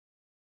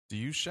Do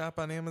you shop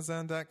on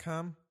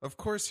Amazon.com? Of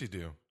course you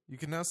do. You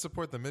can now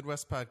support the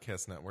Midwest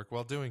Podcast Network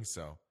while doing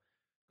so.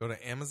 Go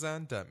to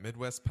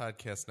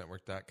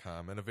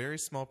amazon.midwestpodcastnetwork.com, and a very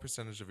small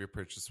percentage of your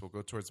purchase will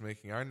go towards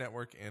making our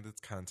network and its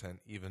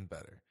content even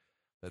better.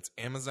 That's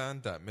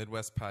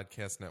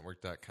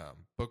amazon.midwestpodcastnetwork.com.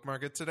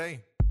 Bookmark it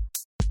today.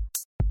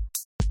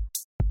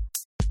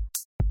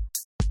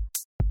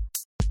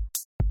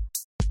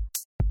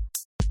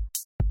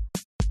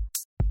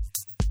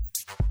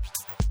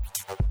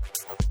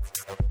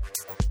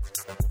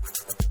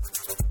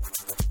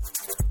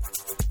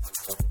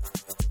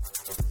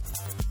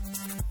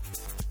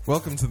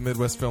 Welcome to the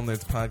Midwest Film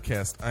Nerds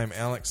Podcast. I'm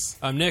Alex.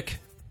 I'm Nick.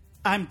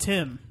 I'm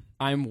Tim.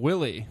 I'm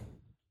Willie.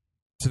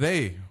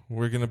 Today,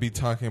 we're going to be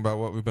talking about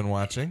what we've been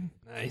watching.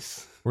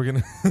 Nice. We're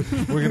gonna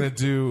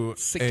do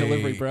Sick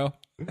delivery, bro.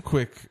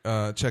 Quick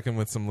check-in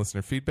with some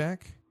listener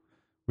feedback.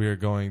 We are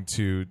going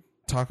to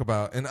talk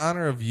about, in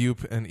honor of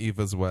Yoop and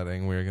Eva's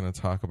wedding, we're going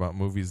to talk about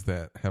movies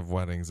that have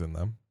weddings in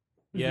them.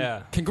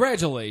 Yeah.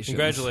 Congratulations.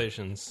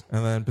 Congratulations.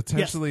 And then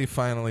potentially,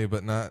 finally,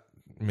 but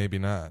maybe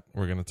not,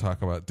 we're going to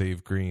talk about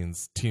Dave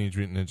Green's Teenage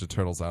Mutant Ninja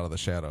Turtles Out of the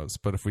Shadows.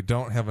 But if we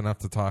don't have enough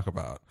to talk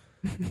about,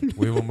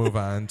 we will move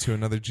on to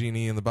another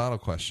Genie in the Bottle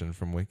question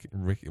from Willie.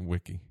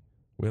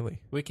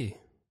 Wiki.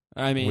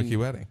 I mean, Wiki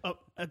Wedding. Oh,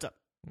 that's up.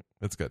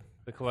 It's good.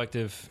 The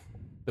collective.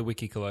 The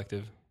Wiki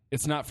Collective.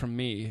 it's not from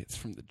me. It's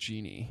from the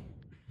genie.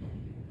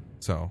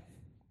 So,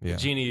 yeah.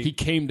 Genie. He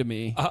came to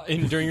me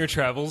During your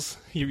travels,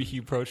 he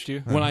approached you.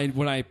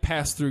 when I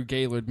passed through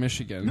Gaylord,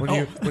 Michigan. When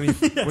you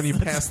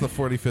pass the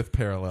 45th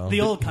parallel.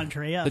 The old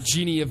country, yeah. The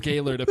genie of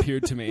Gaylord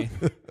appeared to me.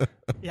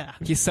 Yeah.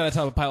 He sat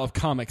atop a pile of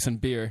comics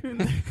and beer.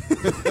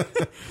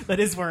 That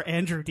is where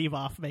Andrew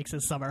Devoff makes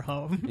his summer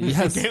home.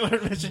 Yes.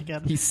 Gaylord,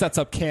 Michigan. He sets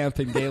up camp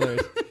in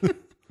Gaylord.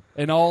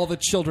 And all the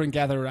children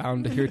gather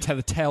around to hear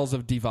the tales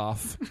of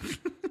Devoff.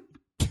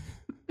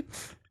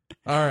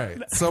 All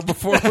right. So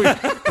before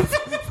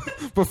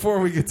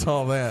we get to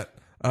all that,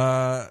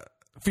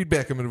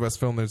 feedback at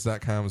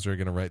MidwestFilmNerds.com is where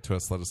you're going to write to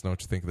us. Let us know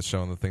what you think of the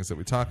show and the things that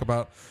we talk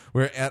about.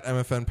 We're at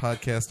MFN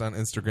Podcast on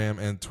Instagram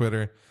and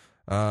Twitter.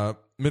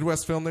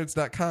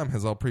 MidwestFilmNerds.com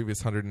has all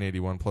previous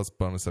 181 plus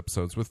bonus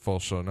episodes with full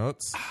show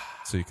notes,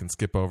 so you can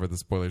skip over the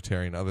spoiler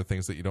terry and other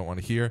things that you don't want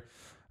to hear.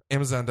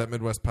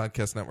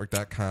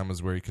 Amazon.MidwestPodcastNetwork.com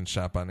is where you can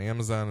shop on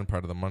Amazon, and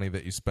part of the money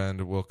that you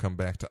spend will come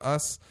back to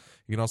us.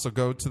 You can also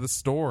go to the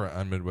store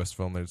on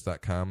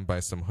MidwestFilmNerds.com,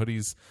 buy some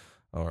hoodies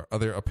or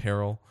other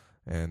apparel,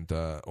 and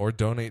or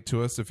donate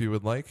to us if you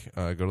would like.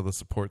 Go to the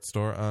support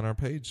store on our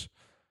page.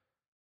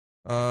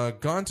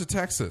 Gone to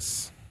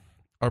Texas.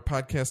 Our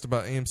podcast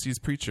about AMC's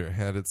Preacher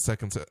had its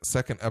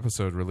second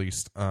episode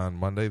released on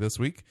Monday this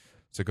week.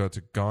 So go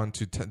to Gone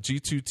to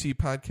G2T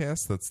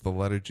Podcast. That's the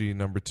letter G,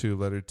 number 2,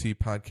 letter T,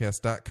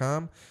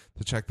 podcast.com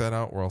to check that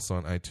out. We're also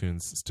on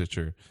iTunes,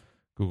 Stitcher,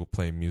 Google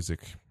Play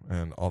Music,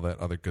 and all that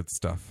other good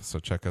stuff. So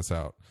check us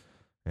out.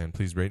 And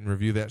please rate and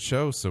review that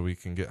show so we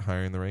can get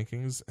higher in the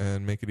rankings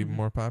and make it even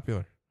more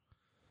popular.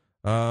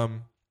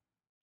 Other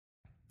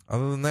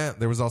than that,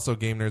 there was also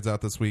Game Nerds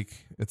out this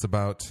week. It's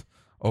about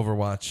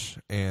Overwatch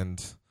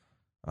and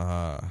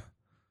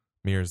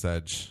Mirror's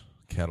Edge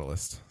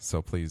Catalyst.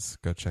 So please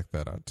go check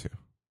that out too.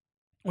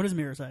 What is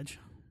Mirror's Edge?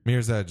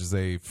 Mirror's Edge is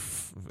a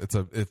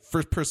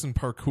first-person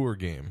parkour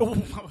game. Oh,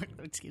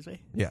 excuse me.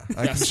 Yeah,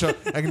 I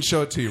can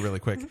show it to you really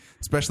quick.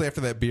 Especially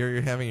after that beer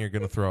you're having, you're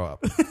going to throw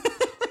up.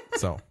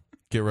 So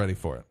get ready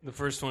for it. The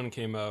first one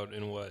came out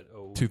in what?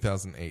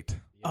 2008.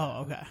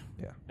 Oh, okay.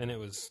 Yeah, And it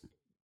was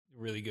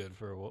really good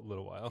for a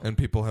little while. and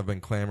people have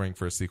been clamoring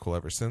for a sequel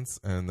ever since,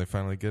 and they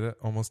finally get it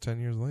almost 10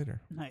 years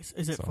later. Nice.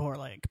 Is it for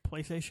like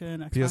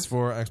PlayStation, Xbox?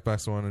 PS4,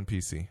 Xbox One, and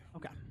PC.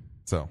 Okay.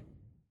 So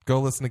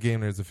go listen to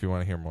Game Nerds if you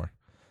want to hear more.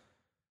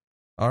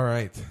 All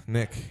right,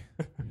 Nick.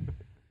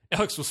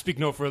 Alex will speak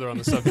no further on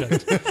the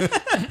subject.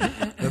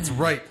 That's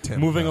right,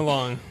 Tim. Moving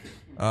along.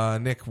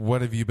 Nick,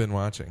 what have you been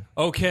watching?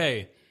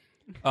 Okay.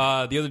 The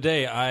other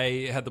day,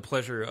 I had the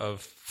pleasure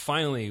of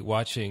finally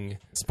watching...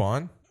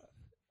 Spawn?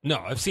 No,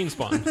 I've seen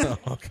Spawn. Oh,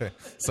 okay.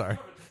 Sorry.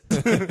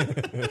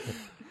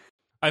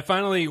 I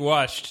finally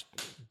watched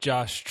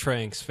Josh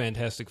Trank's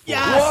Fantastic Four.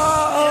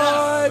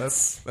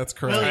 Yes! That's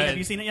correct. Really? Have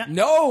you seen it yet?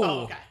 No!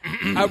 Oh,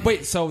 okay.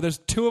 Wait, so there's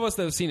two of us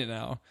that have seen it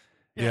now.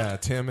 Yeah,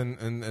 Tim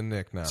and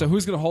Nick now. So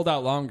who's going to hold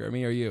out longer,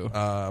 me or you?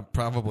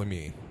 Probably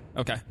me.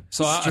 Okay.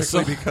 So,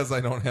 Strictly because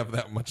I don't have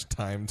that much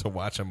time to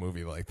watch a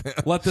movie like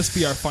that. let this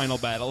be our final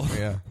battle.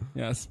 Yeah.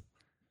 Yes.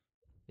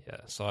 Yeah,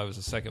 so I was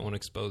the second one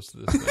exposed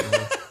to this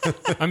thing.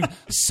 I'm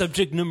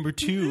subject number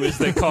 2, as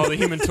they call the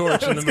Human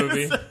Torch in the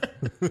movie.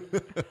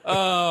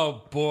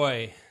 Oh,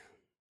 boy.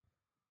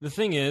 The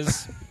thing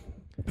is...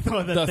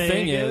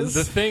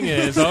 The thing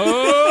is...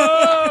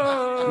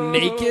 Oh!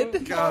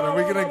 Naked? God, are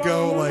we going to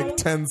go like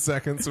 10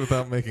 seconds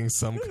without making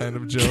some kind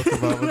of joke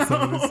about what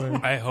somebody's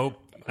saying? I hope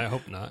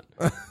not.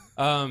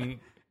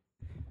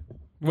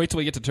 Wait till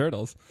we get to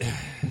turtles.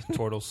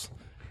 Turtles.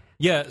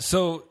 Yeah,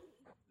 so...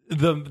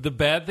 The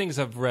bad things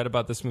I've read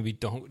about this movie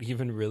don't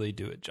even really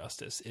do it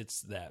justice.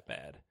 It's that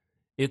bad.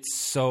 It's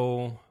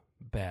so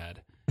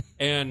bad.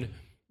 And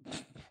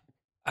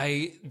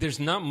There's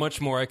not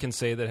much more I can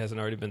say that hasn't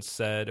already been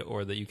said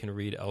or that you can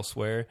read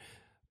elsewhere,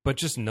 but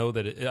just know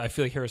that I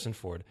feel like Harrison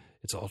Ford.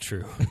 It's all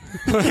true.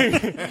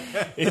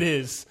 It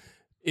is.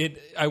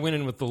 I went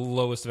in with the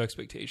lowest of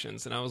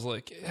expectations, and I was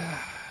like,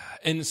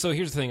 and so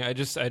here's the thing. I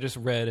just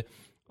read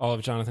all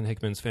of Jonathan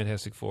Hickman's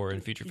Fantastic Four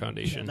and Feature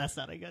Foundation. Yeah, that's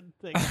not a good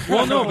thing.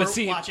 Well, no, We're but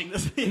see, watching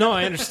this. no,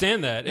 I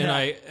understand that,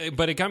 Yeah.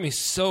 but it got me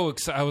so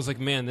excited. I was like,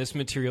 man, this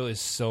material is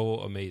so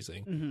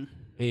amazing,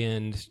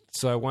 and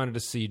so I wanted to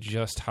see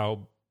just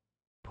how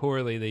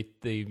poorly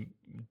they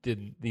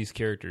did these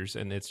characters,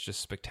 and it's just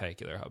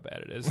spectacular how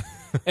bad it is.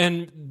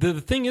 And the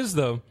thing is,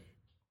 though,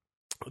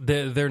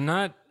 they're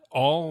not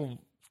all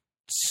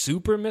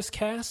super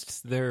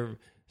miscast. They're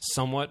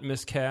somewhat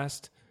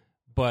miscast,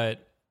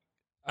 but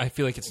I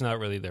feel like it's not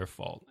really their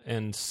fault.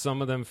 And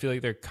some of them feel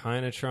like they're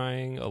kind of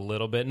trying a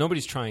little bit.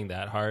 Nobody's trying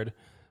that hard,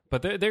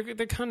 but they're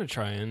kind of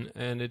trying,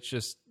 and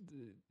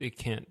it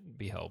can't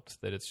be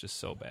helped that it's just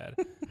so bad.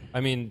 I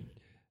mean,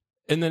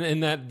 and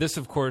then this,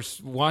 of course,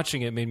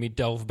 watching it made me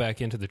delve back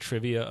into the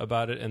trivia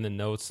about it and the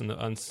notes and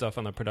the stuff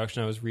on the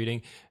production I was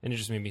reading, and it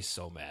just made me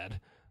so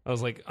mad. I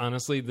was like,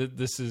 honestly,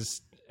 this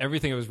is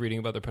everything I was reading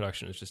about the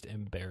production is just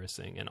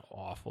embarrassing and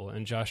awful.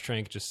 And Josh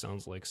Trank just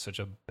sounds like such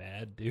a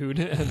bad dude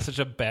and such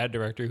a bad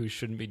director who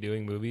shouldn't be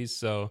doing movies.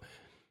 So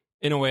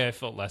in a way, I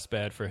felt less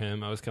bad for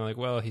him. I was kind of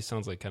like, well, he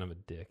sounds like kind of a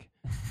dick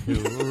who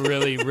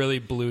really, really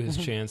blew his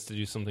chance to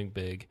do something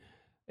big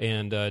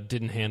and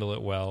didn't handle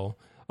it well.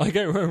 Like,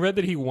 I read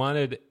that he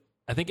wanted,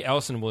 I think,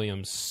 Allison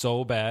Williams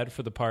so bad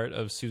for the part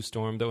of Sue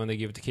Storm that when they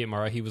gave it to Kate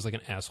Mara, he was like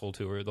an asshole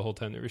to her the whole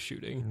time they were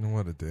shooting.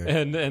 What a dick.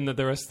 And that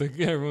the rest of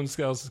everyone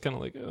else is kind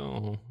of like,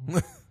 oh,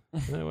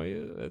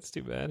 anyway, that's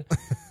too bad.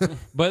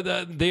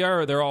 But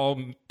they're all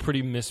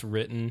pretty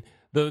miswritten.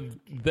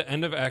 The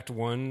end of Act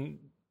 1,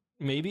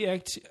 maybe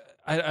I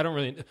don't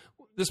really.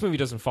 This movie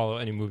doesn't follow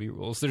any movie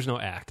rules. There's no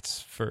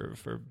acts for.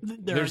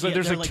 There's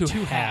like two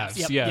halves.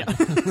 Yep, yeah.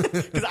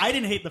 Because I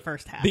didn't hate the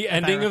first half. The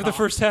ending of the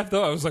first half,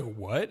 though, I was like,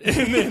 what?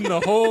 And then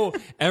the whole,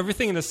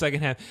 everything in the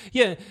second half.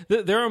 Yeah,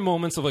 there are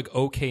moments of like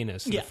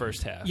okayness in the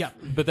first half. Yeah.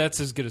 But that's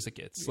as good as it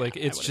gets. Like,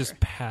 it's just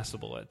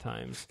passable at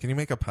times. Can you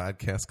make a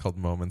podcast called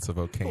Moments of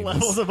Okayness?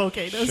 Levels of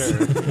okayness.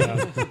 Sure.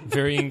 Yeah.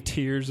 Varying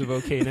tiers of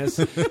okayness.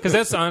 Because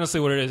that's honestly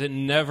what it is. It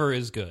never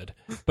is good.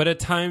 But at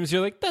times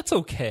you're like, that's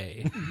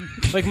okay.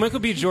 Like Michael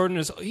B.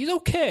 Jordan he's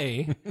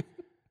okay.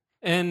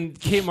 And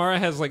Kate Mara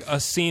has like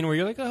a scene where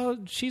you're like, oh,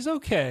 she's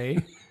okay.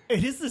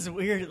 It is this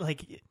weird,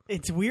 like,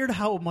 it's weird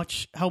how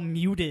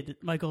muted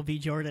Michael B.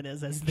 Jordan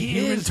is as the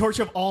Human Torch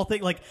of all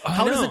things. Like,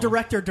 how does a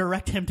director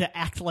direct him to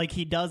act like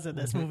he does in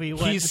this movie?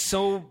 When he's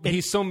so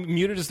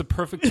muted is the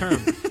perfect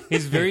term.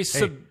 He's very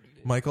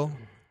Michael,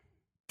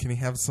 can you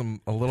have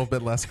a little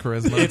bit less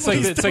charisma? It's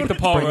like the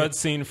Paul Rudd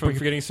scene from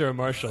Forgetting Sarah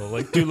Marshall.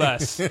 Like, do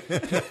less,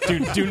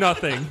 do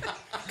nothing.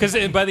 Because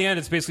by the end,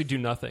 it's basically do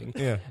nothing.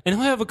 Yeah. And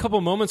he'll have a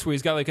couple moments where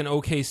he's got like an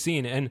okay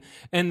scene.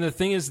 And the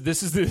thing is,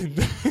 this is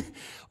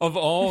of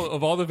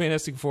all the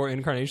Fantastic Four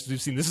incarnations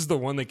we've seen, this is the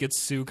one that gets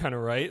Sue kind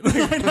of right.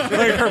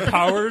 Like her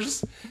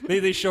powers,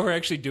 they show her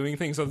actually doing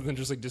things other than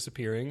just like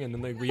disappearing and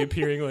then like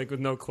reappearing like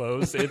with no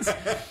clothes.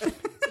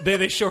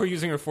 They show her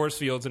using her force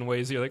fields in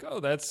ways that you're like,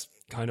 oh, that's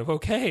kind of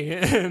okay.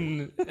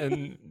 And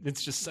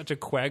it's just such a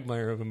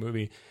quagmire of a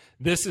movie.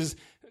 This is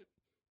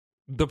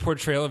the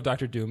portrayal of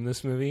Dr. Doom in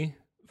this movie.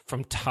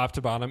 From top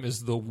to bottom is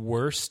the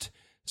worst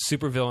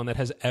supervillain that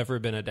has ever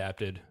been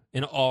adapted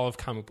in all of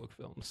comic book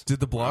films. Did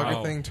the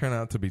blogger thing turn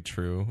out to be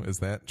true? Is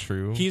that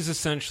true? He's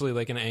essentially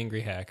like an angry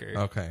hacker.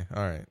 Okay,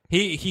 all right.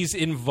 He's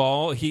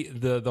involved.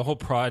 The whole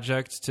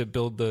project to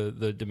build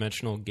the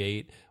dimensional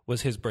gate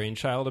was his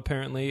brainchild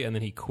apparently, and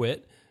then he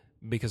quit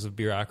because of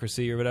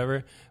bureaucracy or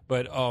whatever.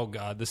 But oh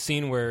god, the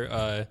scene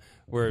where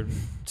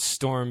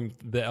Storm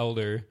the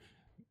Elder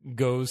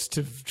goes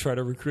to try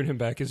to recruit him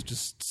back is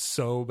just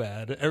so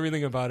bad.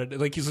 Everything about it,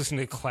 like he's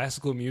listening to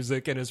classical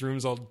music and his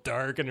room's all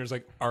dark and there's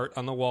like art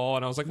on the wall,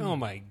 and I was like, oh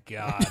my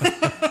god,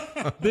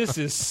 this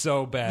is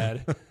so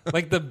bad.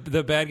 Like the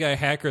bad guy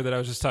hacker that I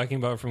was just talking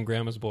about from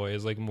Grandma's Boy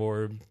is like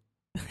more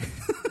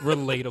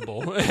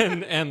relatable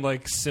and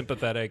like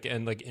sympathetic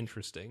and like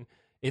interesting.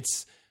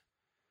 It's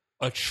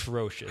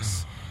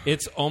atrocious.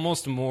 It's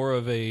almost more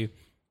of a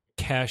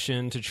cash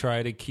in to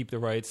try to keep the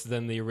rights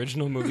than the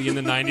original movie in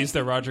the 90s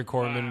that Roger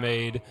Corman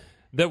made,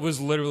 that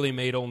was literally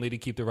made only to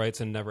keep the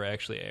rights and never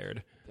actually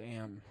aired.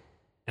 Damn.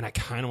 And I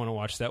kind of want to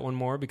watch that one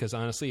more because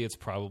honestly it's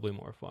probably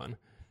more fun.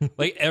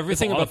 Like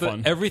everything about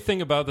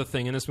the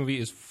thing in this movie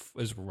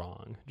is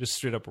wrong, just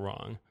straight up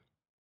wrong.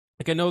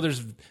 Like I know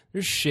there's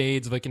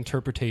shades of like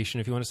interpretation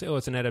if you want to say, oh,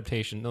 it's an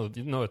adaptation.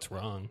 No, it's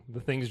wrong.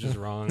 The thing is just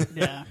wrong.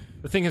 Yeah.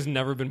 The thing has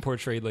never been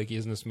portrayed like he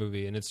is in this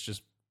movie, and it's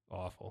just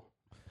awful.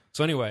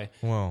 So anyway,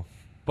 well,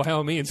 by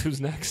all means, who's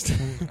next?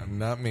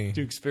 Not me.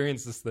 To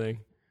experience this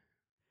thing.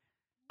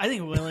 I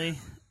think Willie.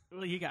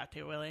 Well, you got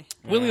to, Willie.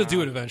 Willie will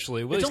do it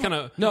eventually. Willie's kind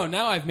of... No,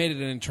 now I've made it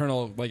an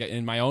internal, like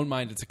in my own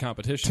mind, it's a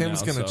competition.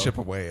 Tim's going to chip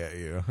away at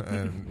you,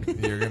 and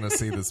you're going to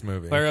see this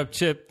movie. Fire up,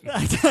 Chip.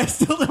 I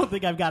still don't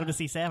think I've got him to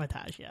see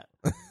Sabotage yet.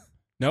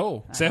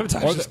 No.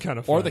 Sabotage is kind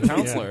of fun. Or The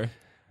Counselor.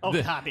 Oh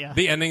God, yeah.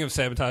 The ending of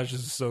Sabotage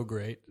is so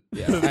great.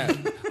 Yeah,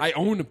 I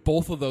own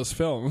both of those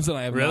films, and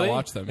I have Really? not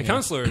watched them. The yeah.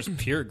 Counselor is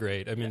pure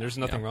great. I mean, there's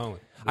nothing wrong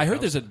with it. I heard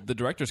the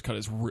director's cut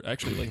is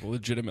actually like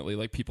legitimately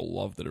like people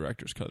love the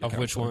director's cut Of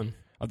which one?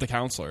 Of The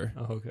Counselor.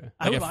 Oh, okay.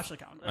 I would I've- watch the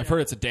count. I've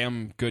heard it's a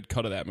damn good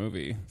cut of that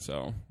movie,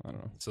 so I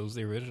don't know. So is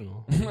the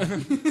original.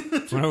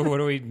 what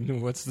do we?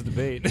 What's the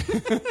debate?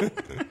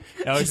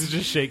 Alex is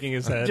just shaking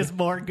his head. just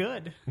more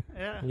good.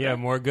 Yeah. Yeah,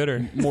 more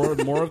gooder. More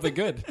of the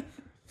good.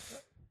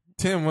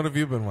 Tim, what have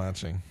you been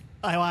watching?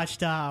 I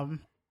watched. I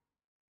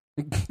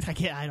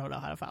don't know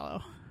how to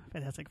follow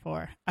Fantastic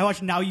Four. I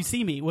watched Now You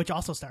See Me, which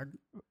also starred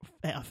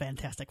a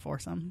Fantastic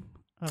Foursome.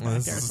 Of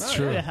This actors. is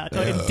true. Yeah.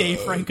 And Dave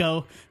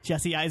Franco,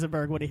 Jesse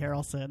Eisenberg, Woody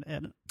Harrelson,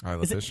 and Isla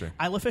is it Fisher.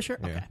 Isla Fisher.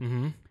 Yeah. Okay,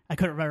 Mm-hmm. I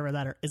couldn't remember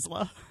that or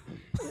Isla.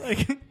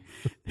 Like,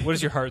 What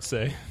does your heart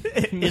say?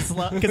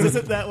 Isla, because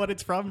isn't that what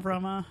it's from?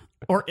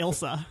 Or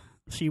Ilsa,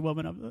 she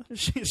woman of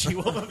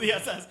the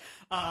SS.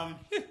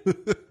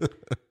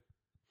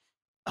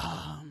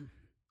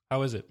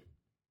 How is it?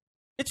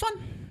 It's fun.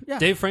 Yeah.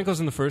 Dave Franco's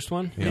in the first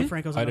one. Yeah. Dave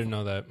Franco's. I didn't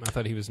know that. I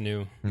thought he was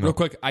new. Real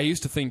quick, I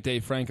used to think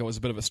Dave Franco was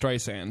a bit of a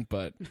Streisand,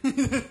 but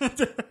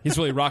he's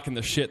really rocking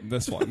the shit in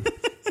this one.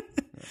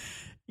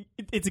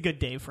 It's a good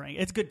Dave, Frank.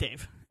 It's good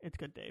Dave. It's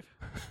good Dave.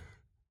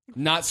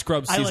 Not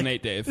Scrubs I season like-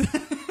 8, Dave.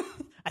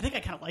 I think I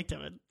kind of liked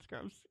him in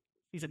Scrubs.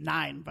 Season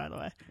 9, by the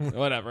way.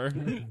 Whatever.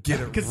 Get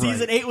it Because right.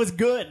 season 8 was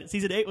good.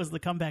 Season 8 was the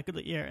comeback of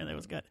the year, and it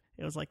was good.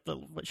 It was like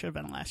what should have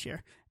been last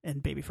year,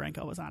 and Baby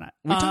Franco was on it.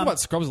 We talk about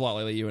Scrubs a lot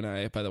lately, you and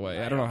I, by the way.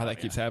 I don't know how that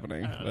keeps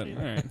happening. I don't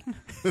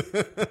But,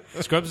 know all right.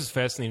 Scrubs is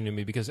fascinating to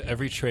me because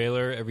every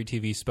trailer, every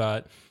TV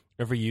spot,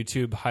 every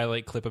YouTube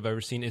highlight clip I've ever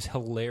seen is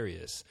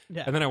hilarious.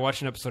 Yeah. And then I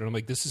watch an episode and I'm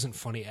like, this isn't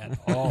funny at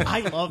all. I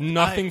love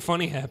Nothing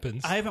funny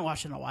happens. I haven't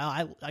watched it in a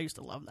while. I used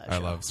to love that. I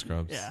show. love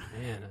Scrubs. Yeah,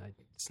 Man,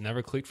 it's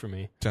never clicked for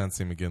me. John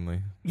C.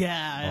 McGinley.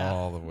 yeah.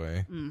 All the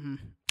way.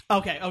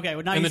 Okay. Well,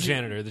 now And you the see-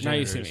 janitor. Now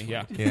you is see me, fun.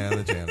 yeah. Yeah, and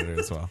the janitor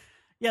as well.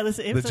 Yeah, it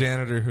The was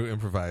janitor who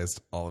improvised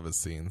all of his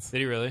scenes. Did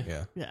he really?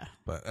 Yeah. yeah.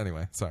 But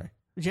anyway, sorry.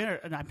 The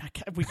janitor. No, I'm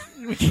not,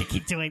 we can't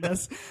keep doing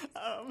this.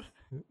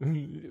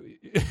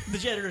 The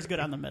janitor is good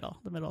on the middle.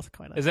 The middle is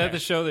quite. Is that the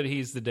show that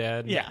he's the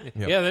dad? Yeah.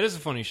 Yep. Yeah, that is a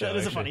funny show. That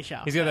is a actually. funny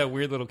show. He's got that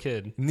weird little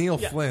kid. Neil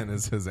Flynn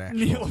is his actual.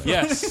 Neil?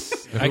 Yes.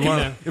 If I we can.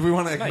 wanna- if we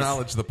want to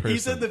acknowledge the person.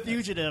 He's in The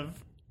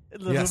Fugitive.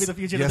 The Yes. movie The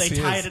Fugitive. Yes, They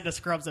he tie is. it into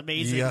Scrubs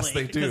amazingly. Yes,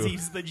 they do. Because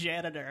he's the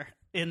janitor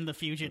in The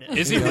Fugitive.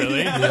 Is he really?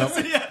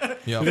 Yep.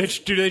 Yep.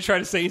 Do they try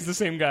to say he's the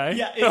same guy?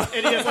 Yeah,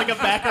 and he has like a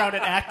background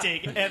in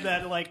acting, and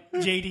then like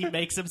JD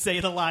makes him say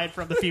the line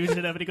from The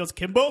Fugitive, and he goes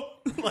Kimbo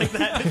like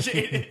that.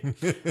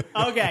 JD.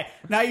 Okay,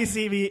 Now You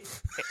See Me.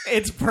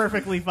 It's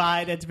perfectly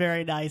fine. It's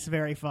very nice,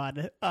 very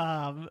fun.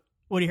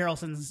 Woody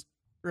Harrelson's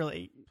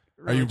really.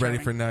 Are you ready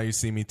charming. for Now You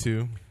See Me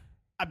Too?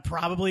 I'm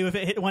probably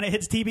when it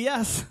hits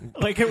TBS,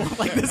 like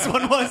this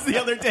one was the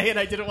other day, and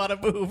I didn't want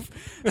to move.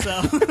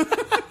 So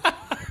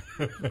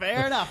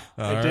fair enough.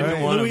 All didn't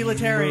right. want- Louis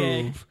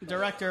Leterrier, move.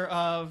 director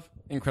of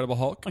Incredible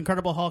Hulk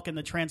Incredible Hulk and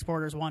the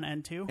Transporters 1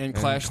 and 2. and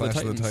Clash of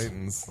the Clash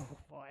Titans. Oh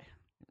boy.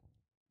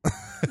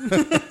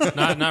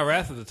 Not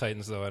Wrath of the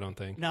Titans, though, I don't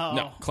think. No.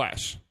 No,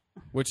 Clash,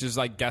 which is,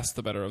 I guess,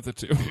 the better of the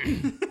two.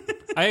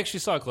 I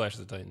actually saw Clash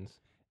of the Titans.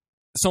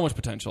 So much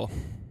potential.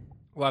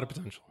 A lot of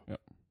potential. Yep.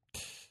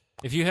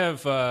 If you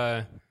have,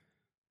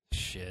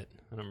 shit,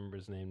 I don't remember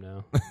his name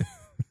now.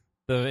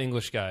 The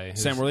English guy.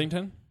 Sam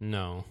Worthington?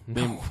 No.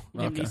 Liam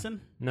Okay. Neeson?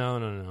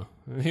 No.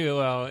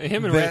 Well,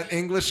 him and That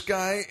English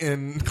guy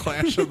in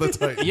Clash of the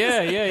Titans.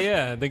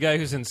 Yeah. The guy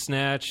who's in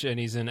Snatch and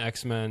he's in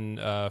X-Men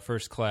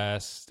First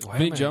Class. Why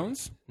Vinnie am I-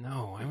 Jones?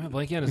 No, why am I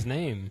blanking on his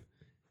name?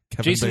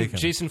 Kevin Bacon.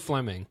 Jason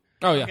Fleming.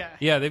 Oh, yeah. Okay.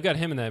 Yeah, they've got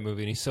him in that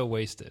movie, and he's so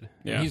wasted.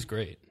 Yeah. And he's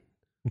great.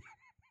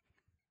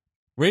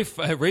 Ray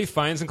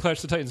Fiennes in Clash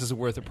of the Titans is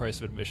worth the price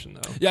of admission,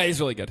 though. Yeah, he's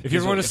really good. If you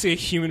ever want to see a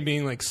human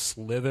being like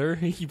slither,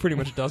 he pretty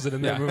much does it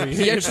in that movie.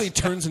 He actually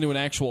turns into an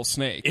actual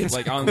snake, it's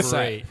like on great.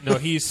 set. No,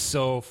 he's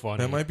so funny.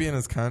 That might be in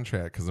his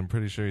contract because I'm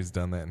pretty sure he's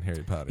done that in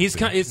Harry Potter. He's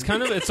too.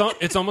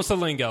 it's almost a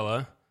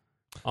Langella,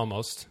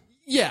 almost.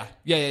 Yeah.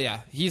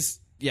 He's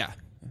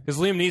Because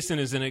Liam Neeson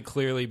is in it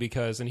clearly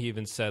because, and he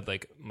even said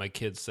like, my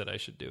kids said I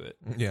should do it,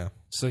 Yeah.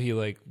 so he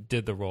like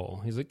did the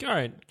role. He's like, all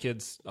right,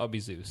 kids, I'll be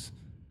Zeus.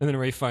 And then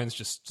Ray Fiennes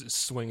just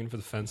swinging for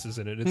the fences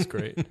in it. It's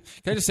great. Can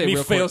I just say And he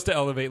real fails quick? to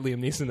elevate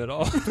Liam Neeson at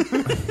all.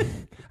 I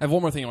have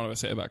one more thing I want to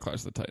say about Clash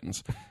of the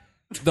Titans.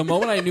 The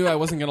moment I knew I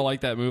wasn't going to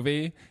like that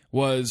movie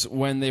was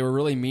when they were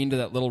really mean to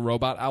that little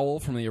robot owl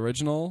from the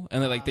original,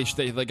 and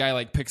the guy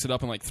like picks it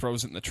up and like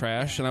throws it in the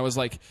trash, and I was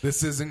like,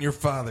 This isn't your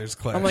father's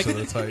Clash I'm like, of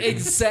the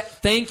Titans.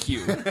 thank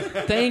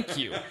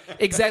you,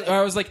 exactly.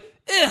 I was like,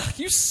 ugh,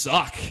 you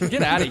suck.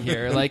 Get out of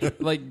here.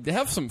 Like,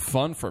 have some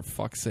fun for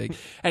fuck's sake.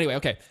 Anyway,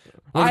 okay.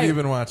 What have you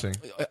been watching?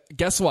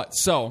 Guess what?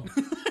 So,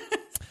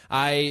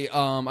 I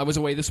was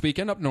away this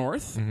weekend up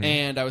north,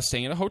 and I was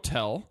staying at a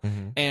hotel,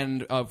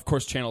 and of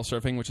course channel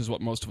surfing, which is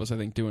what most of us I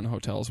think do in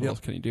hotels. What else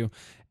can you do?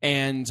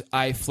 And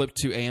I flipped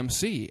to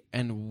AMC,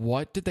 and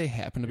what did they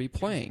happen to be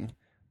playing?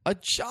 a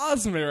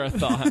Jaws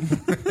marathon.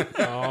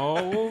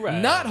 All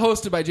right. Not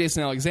hosted by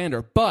Jason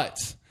Alexander,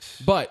 but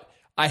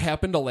I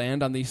happened to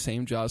land on the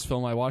same Jaws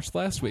film I watched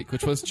last week,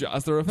 which was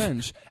Jaws: The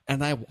Revenge,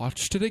 and I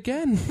watched it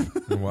again.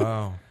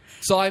 Wow.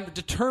 So I'm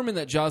determined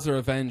that Jaws: The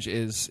Revenge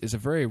is a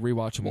very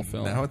rewatchable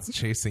film. Now it's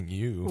chasing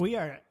you.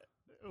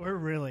 We're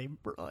really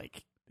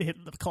like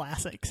hitting the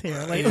classics here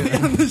lately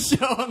on the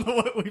show on the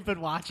what we've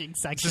been watching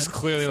section. Just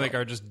clearly like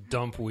our just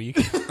dump week.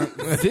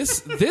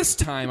 This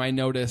time I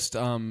noticed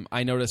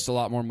a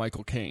lot more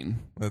Michael Caine.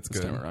 That's this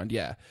good. time around.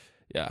 Yeah.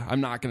 I'm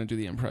not going to do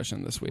the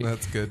impression this week.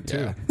 That's good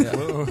too. Yeah.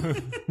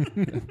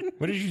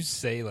 What did you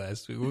say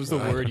last week? What was the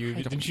word you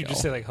didn't you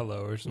just say like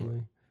hello or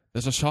something?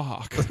 There's a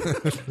shark.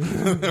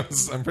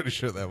 I'm pretty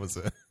sure that was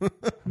it.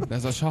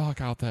 There's a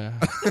shark out there.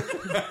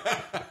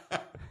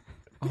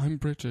 I'm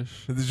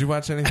British. Did you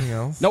watch anything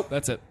else? Nope,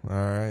 that's it. All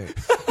right.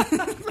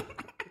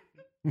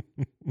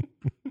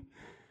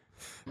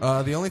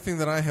 The only thing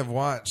that I have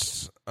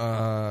watched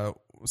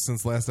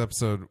since last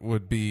episode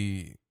would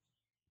be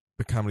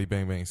the Comedy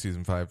Bang Bang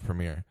Season 5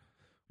 premiere.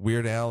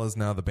 Weird Al is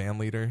now the band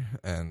leader,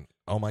 and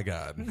oh my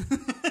God,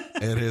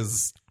 it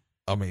is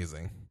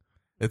amazing.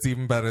 It's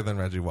even better than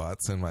Reggie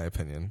Watts, in my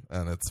opinion,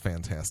 and it's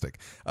fantastic.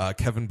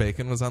 Kevin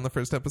Bacon was on the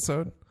first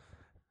episode,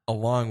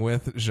 along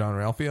with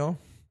Jean-Ralphio.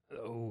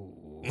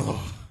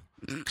 Oh.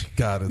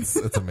 God, it's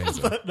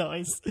amazing. That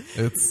noise.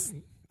 I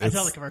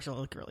saw the It's commercial. It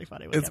looked really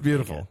funny. it's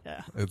beautiful.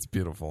 Yeah. It's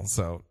beautiful.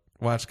 So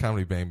watch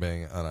Comedy Bang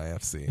Bang on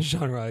IFC.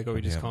 Jean Ralphio.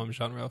 We just Yeah. call him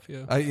Jean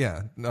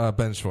Ralphio.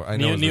 Ben Schwartz. I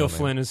know his Neil real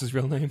Flynn is his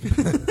real name.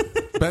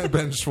 name.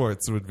 Ben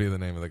Schwartz would be the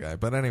name of the guy.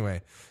 But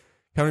anyway,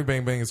 Comedy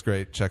Bang Bang is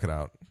great. Check it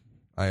out.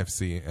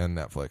 IFC and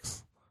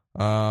Netflix.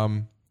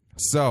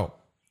 So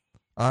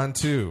on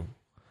to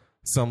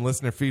some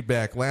listener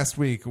feedback. Last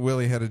week,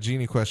 Willie had a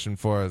genie question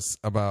for us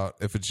about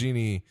if a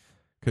genie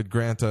could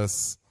grant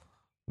us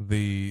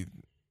the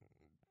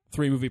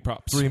 3 movie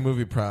props. 3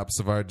 movie props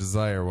of our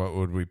desire, what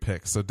would we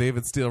pick? So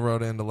David Steele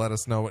wrote in to let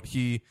us know what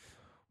he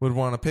would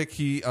want to pick.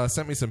 He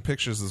sent me some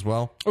pictures as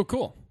well. Oh,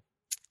 cool.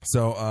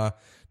 So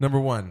number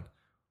 1,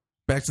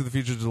 Back to the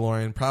Future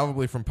DeLorean,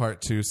 probably from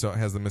part 2, so it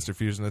has the Mr.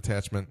 Fusion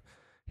attachment.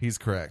 He's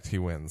correct. He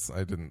wins.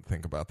 I didn't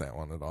think about that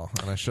one at all,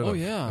 and I should have. Oh,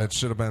 yeah. It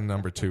should have been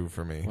number 2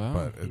 for me, Wow.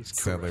 but it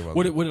sadly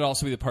wasn't. Would it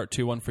also be the part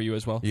 2 one for you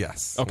as well?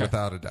 Yes, Okay.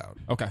 without a doubt.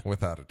 Okay.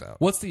 Without a doubt.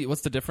 What's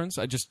the difference?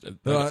 I just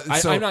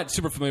so- I'm not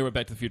super familiar with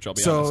Back to the Future. I'll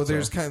be So honest.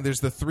 there's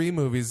the 3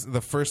 movies. The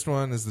first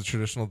one is the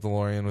traditional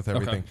DeLorean with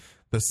everything. Okay.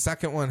 The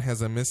second one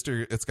has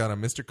it's got a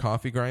Mr.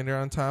 Coffee grinder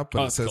on top, but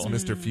Oh, it that's says cool.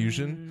 Mr.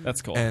 Fusion.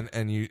 That's cool. And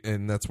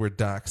that's where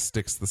Doc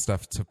sticks the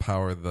stuff to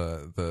power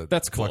the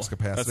That's cool. flux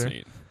capacitor. That's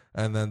neat.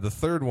 And then the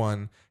third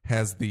one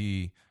has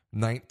the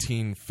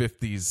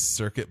 1950s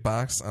circuit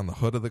box on the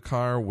hood of the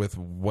car with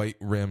white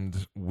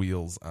rimmed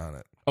wheels on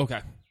it.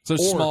 Okay. So Or-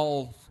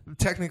 small.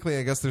 Technically,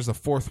 I guess there's a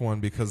fourth one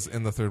because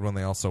in the third one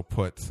they also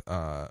put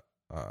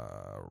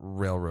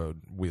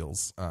railroad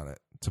wheels on it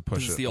to push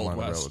This is it the Old along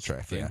the West railroad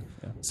track. thing. Yeah.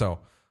 Yeah.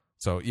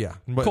 So yeah,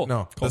 but Cool.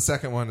 no, Cool. the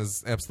second one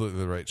is absolutely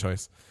the right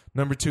choice.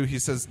 Number 2, he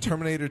says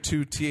Terminator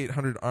 2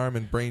 T800 arm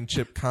and brain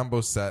chip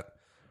combo set,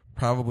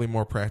 probably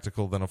more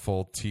practical than a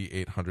full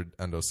T800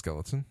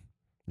 endoskeleton.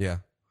 Yeah,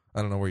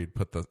 I don't know where you'd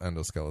put the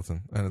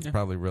endoskeleton, and it's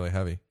probably really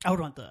heavy. I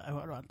would want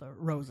the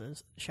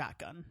Rose's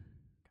shotgun.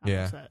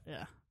 Yeah. Set.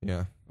 Yeah.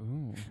 Yeah,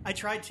 Ooh. I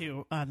tried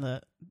to on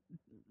the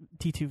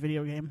T2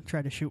 video game.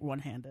 Tried to shoot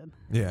one-handed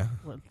yeah,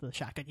 with the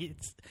shotgun. I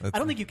That's-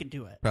 don't think you can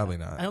do it. probably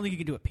not. I don't think you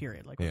can do it.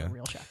 Period. Like with Yeah. a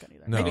real shotgun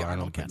either. No, Maybe I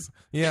Arnold don't can. think so.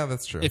 Yeah,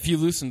 that's true. If you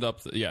loosened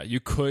up, you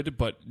could,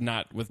 but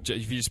not with.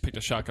 If you just picked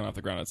a shotgun off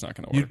the ground, it's not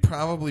going to work. You'd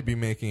probably be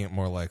making it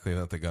more likely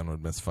that the gun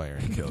would misfire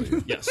and kill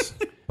you. Yes.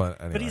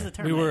 But anyway. But he's a We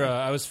Terminator. were.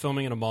 I was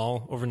filming in a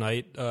mall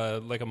overnight,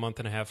 like a month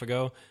and a half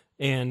ago,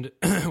 and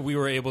we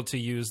were able to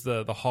use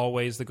the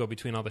hallways that go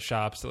between all the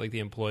shops that like the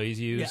employees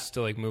use Yeah.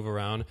 to like move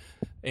around.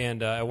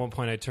 And at one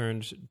point, I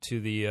turned to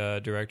the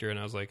director and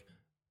I was like,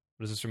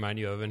 "What does this remind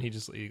you of?" And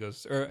he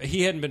goes, or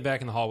he hadn't been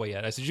back in the hallway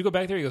yet. I said, "Did you go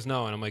back there?" He goes,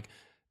 "No." And I'm like,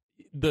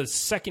 "The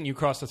second you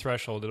cross the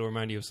threshold, it'll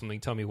remind you of something.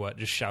 Tell me what.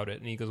 Just shout it."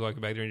 And he goes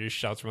walking back there and he just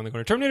shouts around the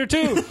corner, "Terminator 2!"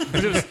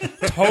 It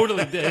was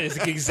totally, it's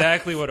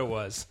exactly what it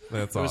was.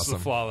 That's It was awesome.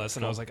 flawless.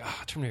 And I was like,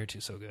 Terminator 2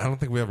 is so good. I don't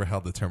think we ever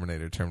held the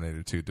Terminator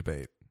 2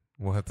 debate.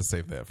 We'll have to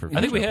save that for a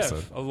I think we future have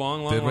episode. a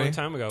long Did we?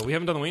 time ago. We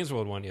haven't done the Wayne's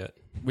World one yet.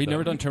 We've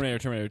never done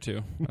Terminator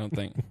 2, I don't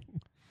think.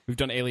 We've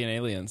done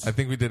Aliens. I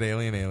think we did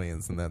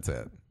Aliens, and that's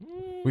it.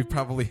 We've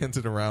probably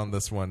hinted around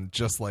this one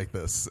just like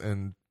this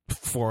in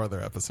 4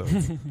 other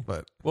episodes.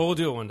 But Well, we'll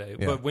do it one day.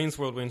 Yeah. But Wayne's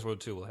World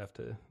 2 will have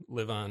to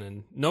live on.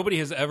 And nobody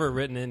has ever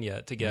written in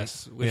yet to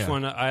guess which Yeah.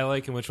 one I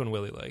like and which one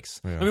Willie likes.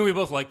 Yeah. I mean, we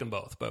both like them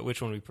both, but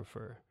which one we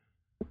prefer.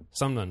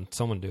 Someone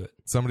do it.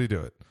 somebody do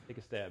it. Take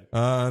a stab.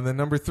 And then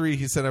number 3,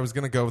 he said I was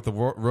going to go with the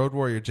Road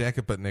Warrior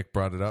jacket, but Nick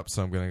brought it up,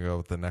 so I'm going to go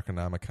with the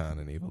Necronomicon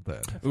and Evil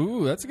Dead.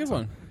 Ooh, that's a good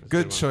one.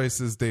 Good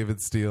choices, David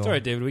Steele. It's all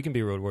right, David. We can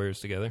be Road Warriors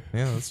together.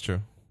 Yeah, that's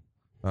true.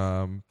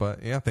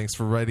 But yeah, thanks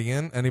for writing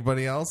in.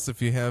 Anybody else?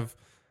 If you have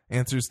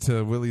answers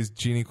to Willie's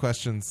genie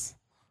questions,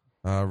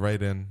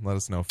 write in. Let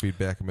us know.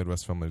 Feedback at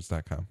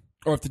MidwestFilmNerds.com.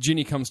 Or if the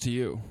genie comes to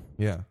you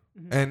Yeah.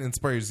 And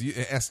inspires you,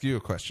 asks you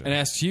a question. and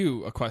asks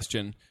you a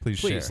question, Please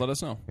share. let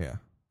us know. Yeah.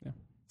 Yeah.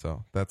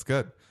 So that's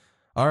good.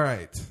 All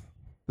right.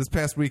 This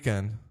past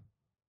weekend,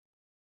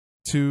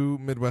 2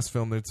 Midwest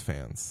Film Nerds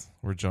fans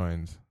were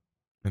joined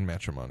in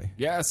matrimony.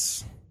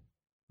 Yes.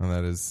 And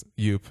that is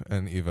Joep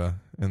and Eva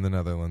in the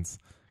Netherlands.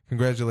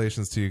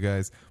 Congratulations to you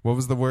guys. What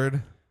was the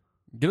word?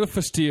 Get a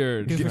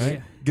fistiered. Get a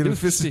right? Get a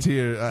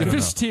fistiered. I Get a don't know.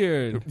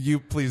 fistiered. You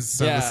please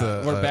send us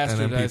We're an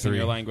bastardizing MP3.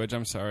 your language.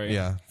 I'm sorry.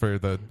 Yeah, for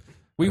the...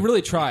 We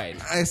really tried.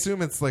 I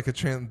assume it's like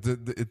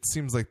it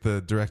seems like the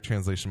direct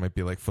translation might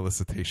be like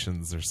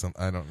felicitations or something.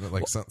 I don't know,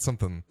 like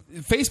something.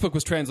 Facebook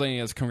was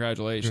translating as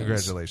congratulations.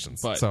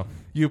 Congratulations. But- So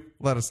you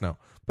let us know.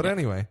 But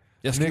anyway,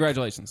 Yes, Nick,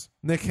 congratulations.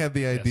 Nick had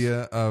the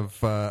idea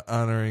of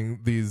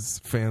honoring these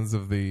fans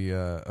of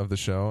the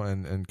show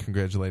and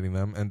congratulating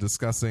them and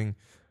discussing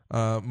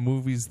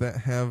movies that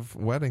have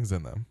weddings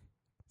in them.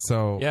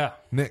 So Yeah.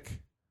 Nick,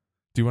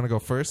 do you want to go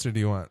first or do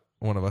you want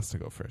one of us to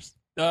go first?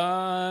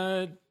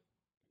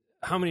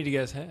 How many do you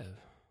guys have?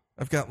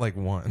 I've got like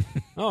one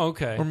Oh,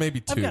 okay. or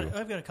maybe 2.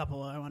 I've got a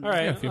couple I want. All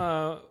right. Yeah, a few.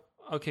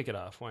 I'll kick it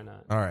off. Why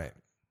not? All right.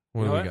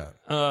 What You do know we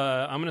what?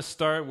 got? I'm going to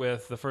start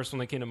with the first one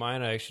that came to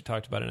mind. I actually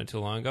talked about it not too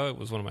long ago. It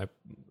was one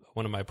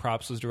of my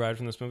props was derived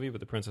from this movie,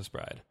 but The Princess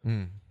Bride.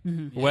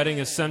 Wedding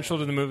is central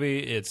to the movie.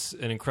 It's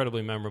an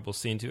incredibly memorable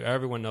scene too.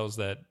 Everyone knows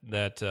that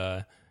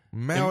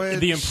Marriage.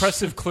 the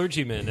impressive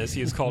clergyman, as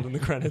he is called in the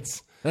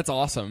credits. That's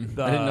awesome.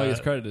 I didn't know he was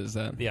credited as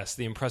that. Yes,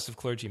 the impressive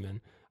clergyman.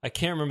 I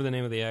can't remember the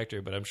name of the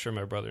actor, but I'm sure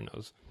my brother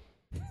knows.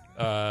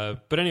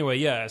 But anyway,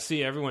 yeah.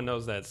 See, everyone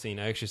knows that scene.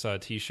 I actually saw a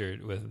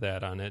T-shirt with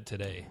that on it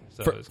today.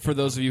 So it was For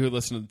those of you who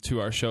listen to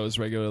our shows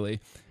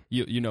regularly,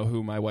 you know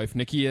who my wife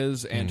Nikki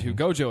is and who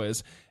Gojo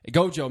is.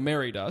 Gojo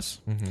married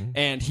us,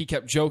 and he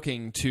kept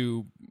joking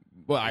to.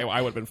 Well,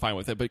 I would have been fine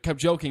with it, but kept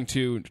joking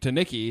to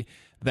Nikki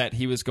that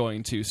he was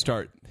going to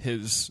start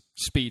his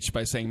speech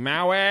by saying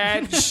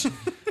 "marriage,"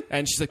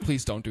 and she's like,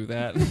 "Please don't do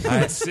that." it's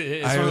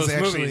I one of was those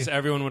actually- movies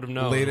everyone would have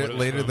known. later what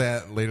it was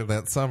from. later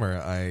that summer,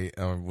 I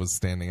was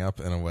standing up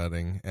in a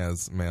wedding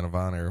as man of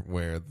honor,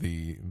 where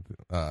the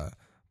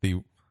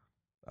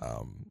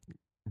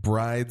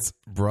bride's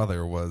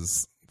brother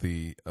was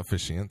the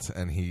officiant,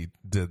 and he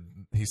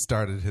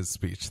started his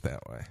speech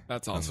that way.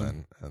 That's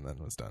awesome. and then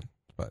was done.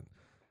 But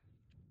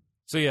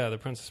So yeah, The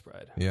Princess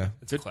Bride. yeah,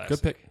 It's a classic.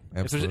 Good pick.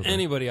 absolutely. If there's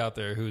anybody out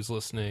there who's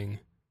listening,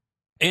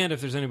 and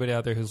if there's anybody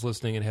out there who's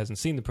listening and hasn't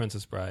seen The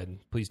Princess Bride,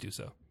 please do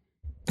so.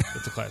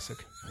 It's a classic.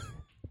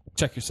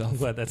 Check I'm yourself.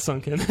 glad that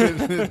sunk in.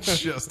 It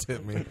just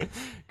hit me.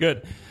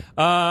 Good.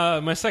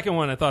 My second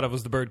one I thought of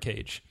was The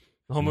Birdcage.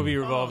 The whole movie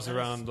revolves nice.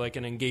 around like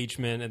an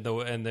engagement,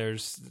 and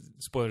there's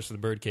spoilers for The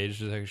Birdcage.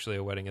 There's actually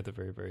a wedding at the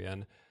very, very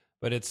end.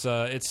 But it's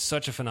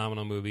such a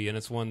phenomenal movie, and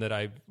it's one that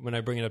when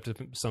I bring it up to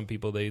some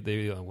people, they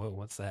go, "Whoa,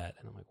 what's that?"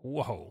 And I'm like,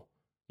 "Whoa,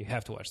 you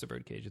have to watch The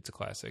Birdcage. It's a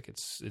classic.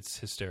 It's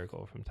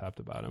hysterical from top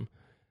to bottom."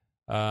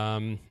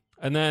 And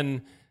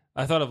then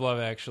I thought of Love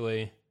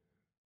Actually.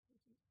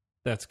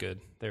 That's good.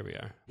 There we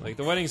are. Like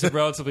the wedding's a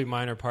relatively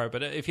minor part,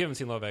 but if you haven't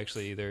seen Love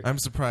Actually either, I'm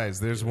surprised.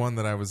 There's one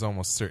that I was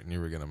almost certain you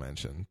were going to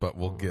mention, but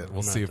we'll I'm see not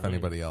if telling you.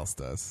 anybody else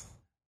does.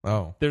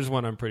 Oh, there's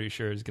one I'm pretty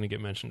sure is going to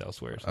get mentioned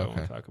elsewhere, so I Okay.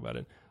 won't talk about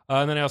it.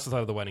 And then I also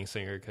thought of The Wedding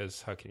Singer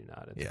because how can you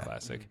not? It's Yeah. a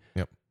classic.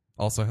 yep.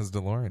 Also has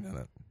DeLorean in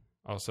it.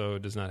 Also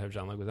does not have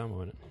John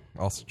Leguizamo in it.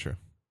 Also true.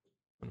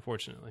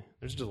 Unfortunately,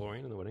 there's a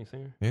DeLorean in The Wedding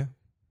Singer. Yeah. I don't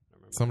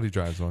remember. Somebody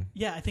drives one.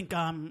 Yeah, I think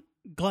Glenn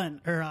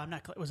or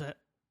not Glenn, was it?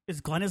 Is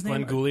Glenn his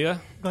name? Glenn Guglia.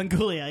 Glenn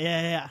Guglia.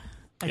 Yeah.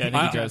 I Yeah, think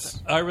I he think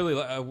does. I really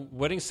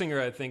Wedding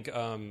Singer. I think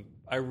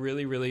I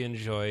really really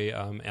enjoy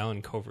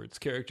Alan Covert's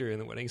character in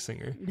The Wedding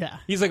Singer. Yeah.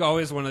 He's like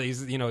always one of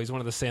these, he's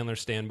one of the Sandler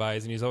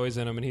standbys, and he's always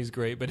in them, and he's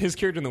great. But his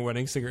character in The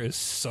Wedding Singer is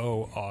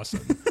so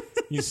awesome.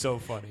 He's so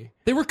funny.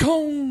 They were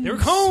cones. They were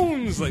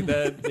cones like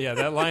that. Yeah,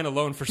 that line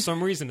alone, for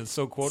some reason, it's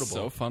so quotable.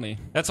 So funny.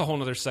 That's a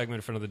whole other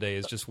segment for another day.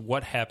 Is just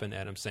what happened to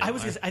Adam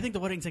Sandler. I think The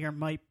Wedding Singer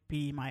might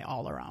be my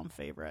all-around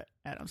favorite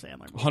Adam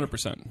Sandler movie.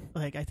 100%.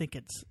 Like I think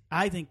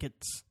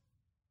it's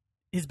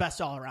his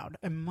best all-around.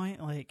 I might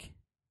like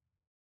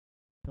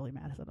Billy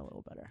Madison a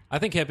little better. I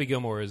think Happy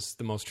Gilmore is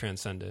the most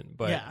transcendent,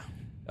 but Yeah.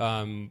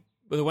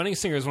 but The Wedding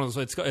Singer is one of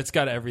those. It's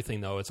got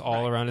everything though. It's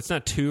all around. It's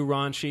not too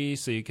raunchy,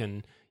 so you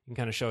can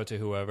kind of show it to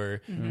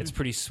whoever. It's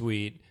pretty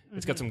sweet.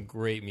 It's got some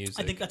great music.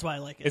 I think that's why I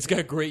like it. It's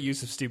got great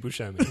use of Steve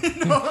Buscemi,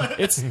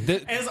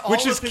 As all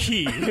which of is his-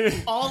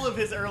 key. All of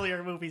his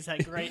earlier movies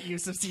had great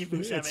use of Steve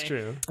Buscemi. It's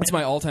true. That's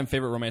my all-time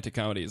favorite romantic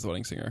comedy is The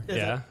Wedding Singer. Is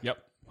Yeah. Yep.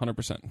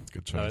 100%.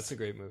 Good No, choice. it's a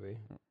great movie.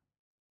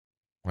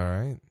 All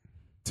right.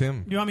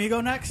 Tim, You want me to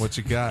go next? what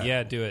you got?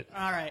 Yeah, do it.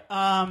 All right.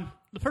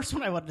 The first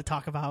one I wanted to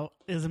talk about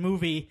is a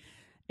movie.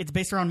 It's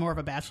based around more of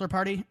a bachelor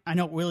party. I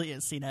know Willie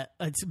has seen it.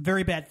 It's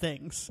Very Bad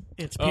Things.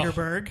 It's Peter Oh.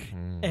 Berg,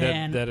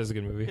 and That is a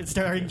good movie. it's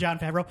starring John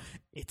Favreau.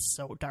 It's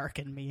so dark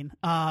and mean.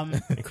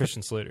 And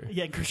Christian Slater.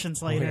 Yeah, Christian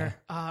Slater.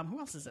 Who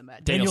else is in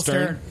that? Daniel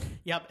Stern.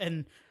 Yep.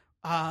 And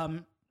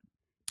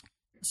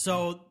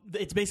so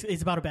it's basically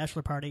about a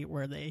bachelor party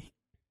where they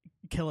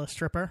kill a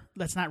stripper.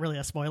 That's not really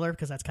a spoiler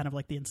because that's kind of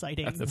like the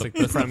inciting. That's like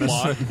the premise.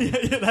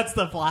 That's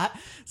the plot.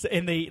 So,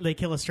 and they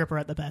kill a stripper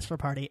at the bachelor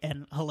party,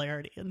 and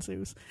hilarity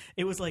ensues.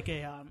 It was like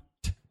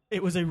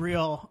it was an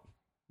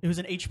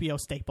HBO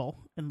staple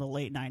in the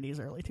late 90s,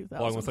 early 2000s.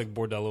 Along with like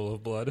Bordello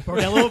of Blood.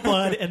 Bordello of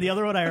Blood, and the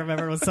other one I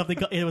remember was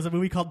it was a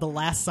movie called The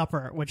Last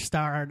Supper, which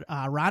starred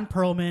Ron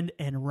Perlman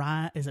and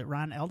Ron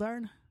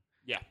Eldard?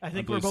 Yeah, I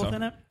think we're both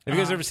in it. Have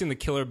you guys ever seen the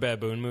Killer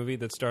Baboon movie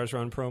that stars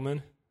Ron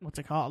Perlman? What's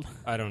it called?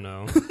 I don't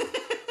know.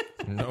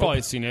 I've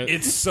probably seen it.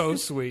 It's so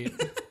sweet.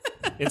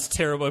 It's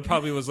terrible. It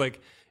probably was like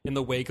in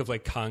the wake of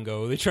like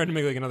Congo. They tried to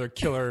make like another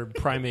killer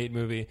primate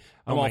movie.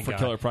 I'm all for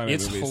killer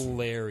primate movies. It's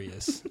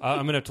hilarious.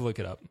 I'm gonna have to look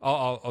it up.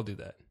 I'll do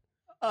that.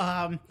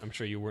 Um, I'm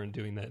sure you weren't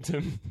doing that,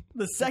 Tim.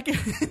 the second,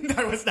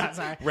 I was not.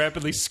 Sorry.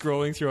 Rapidly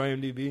scrolling through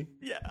IMDb.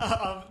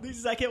 Yeah. The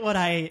second one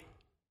I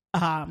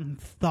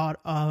thought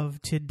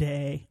of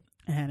today,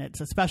 and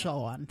it's a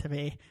special one to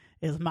me,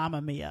 is Mamma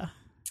Mia.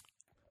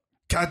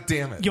 God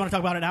damn it. You want to talk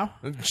about it now?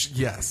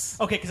 Yes.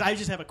 Okay, because I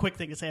just have a quick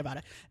thing to say about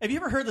it. Have you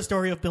ever heard the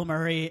story of Bill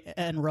Murray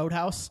and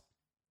Roadhouse?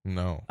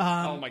 No.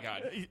 Oh my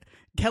god.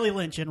 Kelly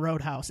Lynch in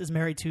Roadhouse is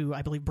married to,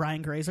 I believe,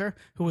 Brian Grazer,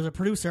 who was a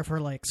producer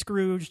for like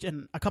Scrooged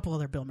and a couple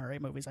other Bill Murray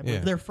movies. I believe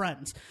Yeah. they're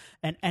friends.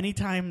 And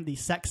anytime the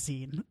sex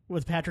scene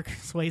with Patrick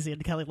Swayze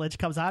and Kelly Lynch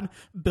comes on,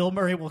 Bill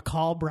Murray will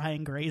call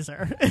Brian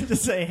Grazer and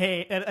just say,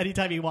 "Hey." And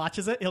anytime he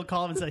watches it, he'll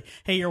call him and say,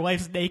 "Hey, your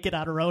wife's naked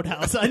on a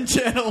Roadhouse on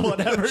channel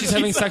whatever." She's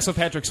having sex with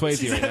Patrick Swayze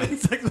She's right having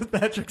sex with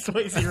Patrick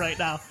Swayze right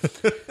now.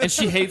 now, and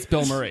she hates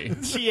Bill Murray.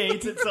 She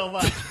hates it so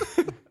much.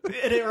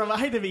 And it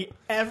reminded me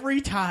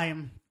every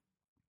time.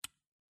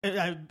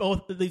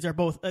 These are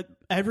both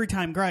every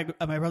time Greg,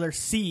 my brother,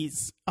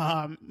 sees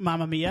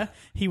Mamma Mia,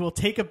 he will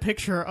take a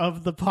picture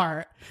of the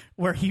part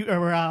where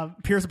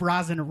Pierce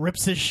Brosnan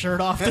rips his shirt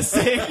off to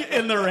sing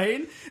in the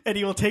rain, and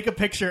he will take a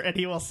picture and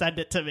he will send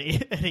it to me.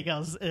 And he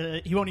goes,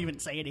 he won't even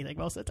say anything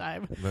most of the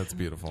time. That's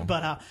beautiful.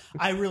 But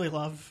I really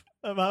love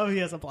Mamma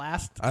Mia as a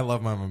blast. I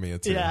love Mamma Mia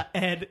too. Yeah,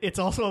 and it's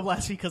also a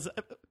blast because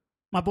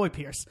my boy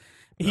Pierce,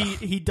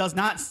 he does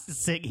not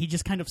sing. He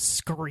just kind of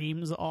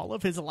screams all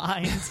of his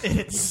lines. And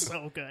it's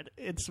so good.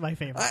 It's my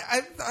favorite.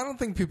 I don't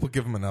think people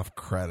give him enough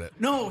credit.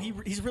 No,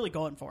 he's really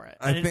going for it.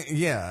 I think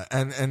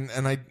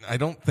and I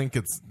don't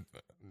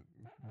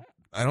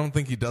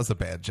think he does a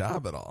bad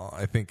job at all.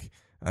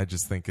 I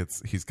just think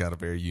he's got a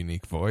very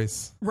unique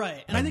voice.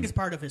 Right, and I think it's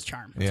part of his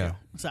charm. Yeah.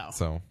 Too.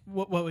 So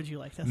what would you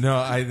like to say? No,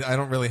 I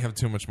don't really have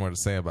too much more to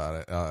say about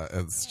it.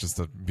 It's just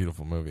a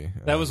beautiful movie.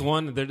 That was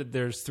one.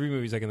 There's 3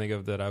 movies I can think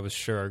of that I was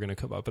sure are going to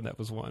come up, and that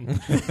was one.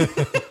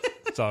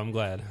 So I'm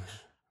glad.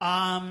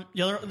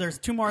 There's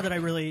 2 more that I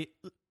really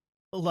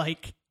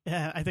like.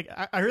 I think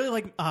I really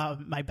like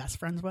My Best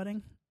Friend's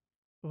Wedding,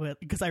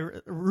 because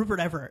Rupert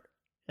Everett.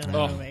 In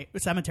the movie,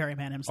 Cemetery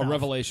Man himself, A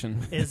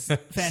revelation. is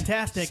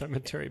fantastic.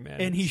 Cemetery Man,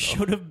 and he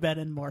should have been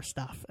in more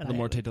stuff. And De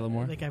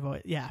L'amour. I think I've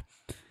always, yeah.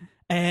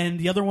 And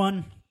the other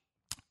one,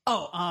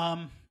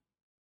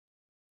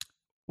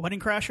 Wedding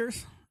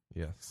Crashers.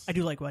 Yes. I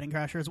do like Wedding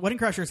Crashers. Wedding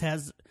Crashers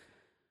has,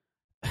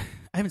 I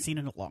haven't seen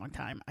it in a long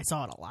time. I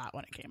saw it a lot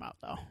when it came out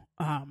though.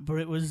 But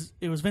it was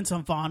Vince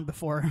Vaughn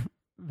before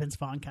Vince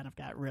Vaughn kind of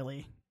got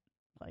really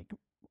like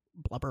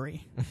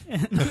blubbery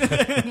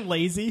and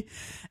lazy.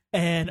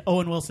 And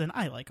Owen Wilson,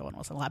 I like Owen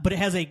Wilson a lot, but it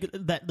has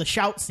the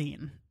shout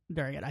scene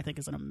during it, I think,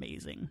 is an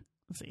amazing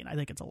scene. I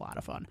think it's a lot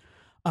of fun.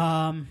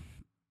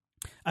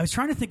 I was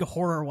trying to think of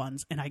horror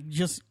ones, and I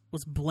just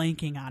was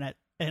blanking on it.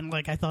 And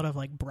like I thought of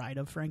like Bride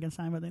of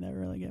Frankenstein, but they never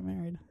really get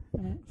married.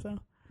 So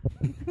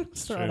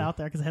just throw it out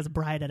there because it has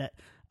Bride in it.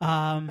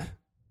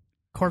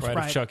 Corpse Bride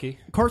Bride. of Chucky.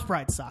 Corpse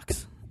Bride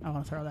sucks. I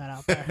want to throw that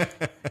out there.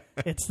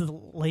 It's the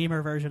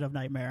lamer version of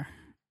Nightmare.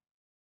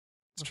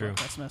 It's true.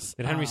 Christmas.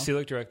 Did Henry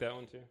Selick direct that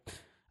one too?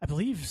 I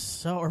believe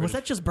so. Or was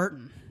that just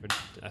Burton?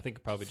 I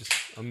think probably just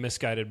a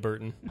misguided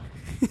Burton.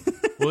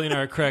 Willie and I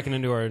are cracking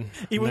into our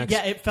next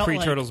it felt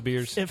pre-Turtles like,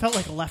 beers. It felt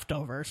like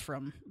leftovers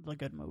from the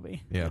good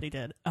movie that he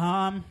did.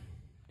 But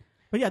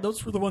yeah,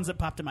 those were the ones that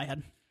popped in my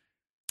head.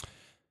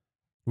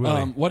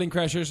 Wedding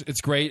Crashers, it's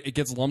great. It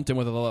gets lumped in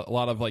with a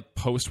lot of like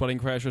post Wedding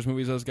Crashers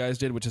movies those guys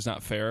did, which is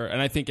not fair. And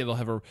I think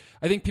I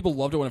think people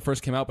loved it when it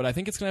first came out, but I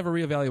think it's gonna have a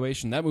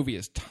reevaluation. That movie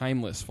is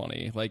timeless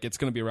funny. Like it's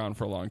gonna be around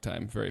for a long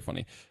time. Very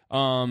funny.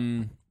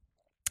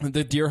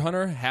 The Deer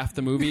Hunter, half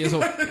the movie is a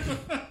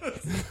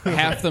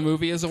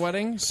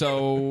wedding.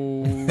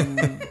 So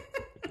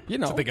you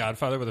know, it's The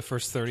Godfather, where the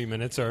first 30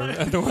 minutes are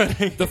at the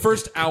wedding. The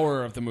first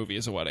hour of the movie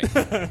is a wedding.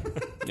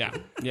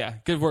 Yeah.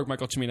 Good work,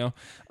 Michael Cimino.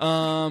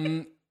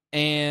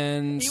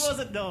 And he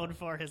wasn't known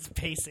for his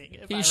pacing.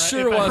 He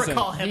sure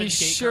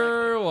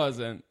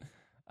wasn't.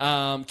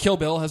 Kill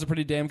Bill has a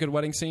pretty damn good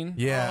wedding scene.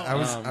 Yeah,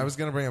 I was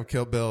gonna bring up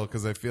Kill Bill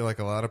because I feel like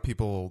a lot of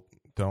people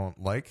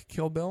don't like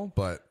Kill Bill,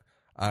 but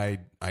I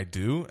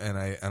do, and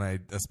I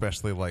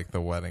especially like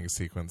the wedding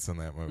sequence in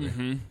that movie.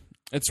 Mm-hmm.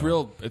 It's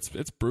real. It's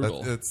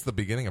brutal. It's the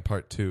beginning of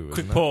part 2. Quick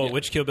isn't poll: it?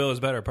 which Kill Bill is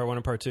better, part 1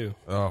 or part 2?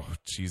 Oh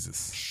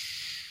Jesus!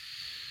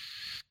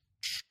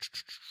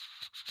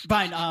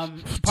 Fine.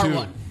 Part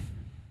 1.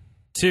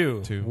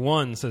 Two. Two.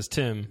 1 says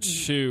Tim.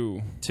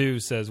 2. 2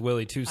 says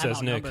Willie. 2 says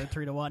I'm Nick. outnumbered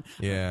 3-1.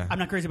 Yeah. I'm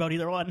not crazy about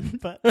either one,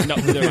 but No,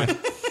 never mind.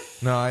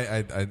 No,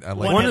 I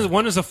like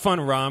One is a fun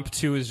romp.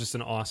 2 is just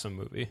an awesome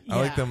movie. I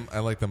like yeah. them. I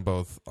like them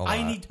both a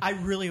lot.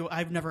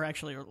 I've never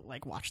actually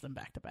like watched them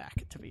back to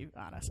back, to be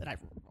honest, and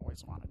I've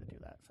always wanted to do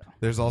that. So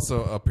There's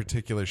also a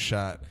particular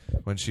shot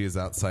when she is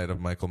outside of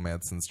Michael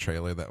Madsen's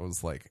trailer that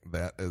was like,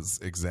 that is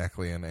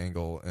exactly an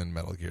angle in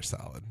Metal Gear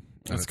Solid. And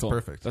That's it's cool.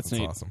 perfect. That's it's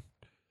neat. awesome.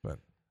 But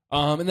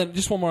And then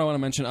just one more I want to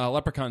mention: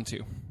 Leprechaun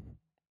 2.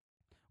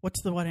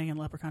 what's the wedding in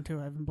Leprechaun 2?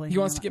 I've been blanking. He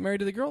wants on to get married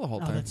to the girl the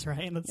whole Oh, time. that's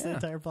right. That's the Yeah.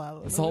 entire plot.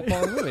 Of That's the whole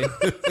part of the movie.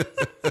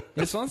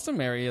 He just wants to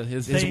marry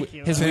his Thank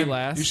you. wee Tim,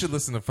 lass. you should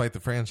listen to Fight the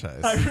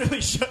Franchise. I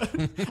really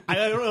should. I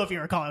don't know if you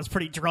recall, I was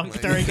pretty drunk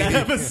during that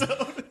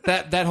episode.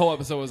 That whole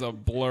episode was a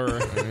blur.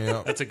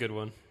 Yeah. That's a good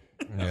one.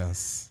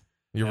 Yes.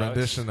 Your Alex?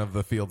 rendition of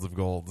the Fields of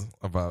Gold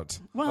about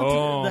Well,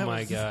 Oh, that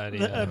my was, God,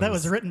 th- yeah. that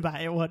was written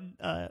by a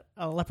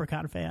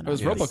Leprechaun fan. It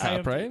was Yes.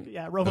 RoboCop, right?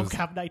 Yeah,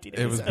 RoboCop 1987.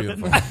 it was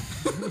beautiful.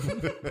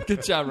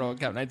 Good job,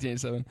 RoboCop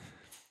 1987.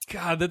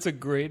 God, that's a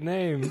great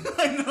name.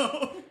 I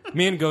know.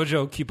 Me and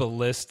Gojo keep a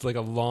list, like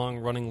a long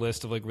running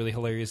list of like really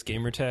hilarious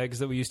gamer tags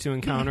that we used to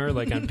encounter,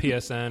 like on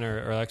PSN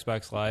or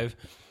Xbox Live.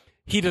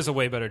 He does a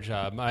way better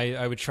job.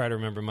 I would try to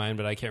remember mine,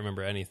 but I can't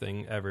remember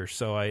anything ever.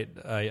 So I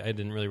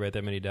didn't really write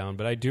that many down.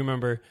 But I do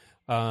remember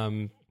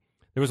there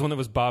was one that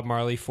was Bob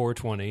Marley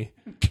 420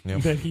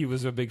 Yep. that he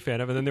was a big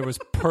fan of. And then there was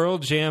Pearl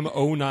Jam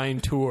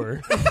 09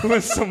 Tour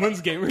was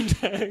someone's gamer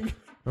tag.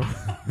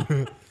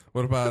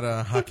 What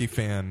about Hockey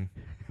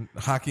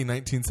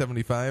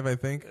 1975, I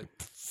think?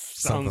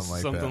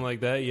 Something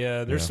like that.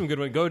 Yeah, there's Yeah. some good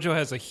ones. Gojo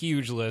has a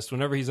huge list.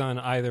 Whenever he's on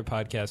either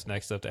podcast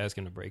next, I have to ask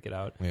him to break it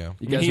out. Yeah.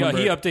 You guys He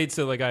remember, updates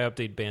it like I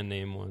update band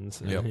name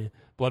ones. Yep.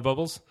 Blood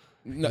Bubbles?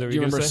 no, Is that do you what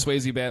you're remember gonna say?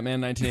 Swayze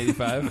Batman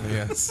 1985?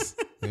 Yes.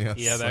 Yes.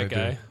 Yeah, that I do.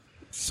 guy.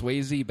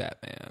 Swayze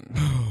Batman.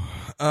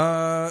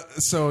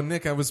 So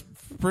Nick, I was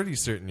pretty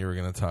certain you were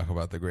going to talk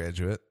about The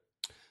Graduate.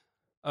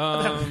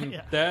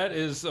 Yeah. That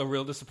is a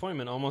real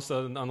disappointment, almost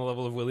on the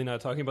level of Willie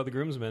not talking about the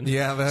groomsmen.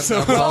 Yeah, that So-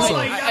 was also.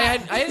 my God.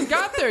 I hadn't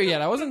got there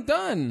yet. I wasn't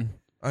done.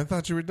 I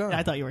thought you were done. Yeah,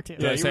 I thought you were too.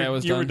 Did I say I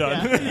was you were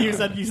done? done. Yeah. you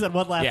said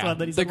one last Yeah, one.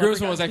 Then he the said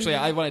groomsman Leprechaun. was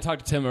actually when I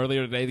talked to Tim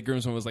earlier today. The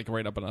groomsman was like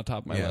right up on the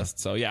top of my Yeah. list.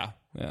 So yeah.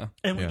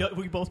 And Yeah.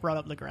 we both brought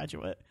up The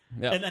Graduate.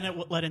 Yeah. And then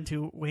it led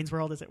into Wayne's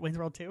World. Is it Wayne's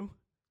World 2?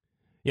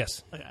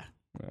 Yes. Okay.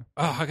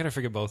 Oh, how can I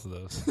forget both of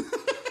those?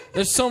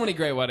 There's so many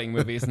great wedding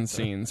movies and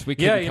scenes. We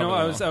Yeah, couldn't you know,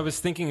 cover them all. I was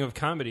thinking of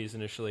comedies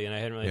initially, and I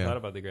hadn't really Yeah. thought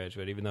about The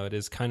Graduate, even though it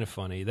is kind of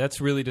funny.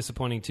 That's really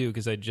disappointing too,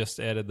 because I just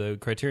added the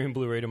Criterion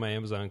Blu-ray to my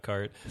Amazon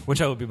cart,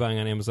 which I will be buying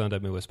on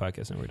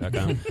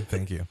Amazon.MidwestPodcastNetwork.com.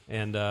 Thank you.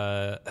 And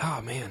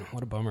oh man,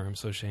 what a bummer! I'm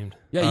so ashamed.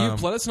 Yeah,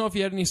 let us know if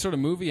you had any sort of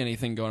movie,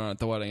 anything going on at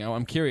the wedding.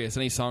 I'm curious.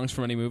 Any songs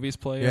from any movies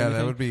played? Yeah, or that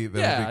anything? would be. That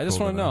yeah, would be I just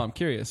cool want to know. I'm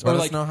curious. Let or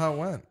us like, know how it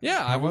went.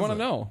 yeah, I How was want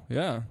to it? know.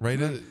 Yeah, Right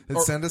in.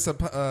 Send us an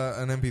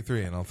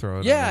MP3 and I'll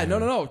throw it. yeah. in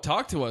No.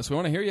 Talk to us. We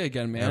want to hear you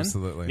again, man.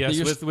 Absolutely. Yes,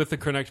 you're- with the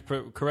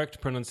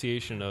correct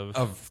pronunciation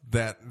Of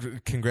that,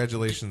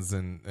 congratulations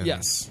in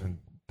Yes. in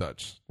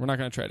Dutch. We're not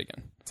going to try it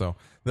again. So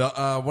the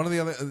one of the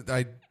other,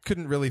 I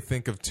couldn't really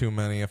think of too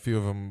many. A few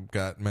of them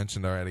got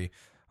mentioned already.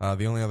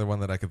 The only other one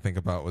that I could think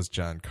about was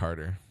John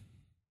Carter.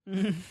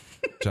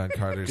 John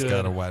Carter's Good.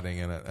 got a wedding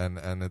in it,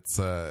 and it's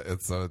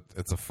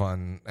a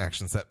fun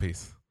action set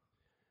piece.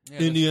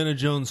 Indiana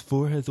Jones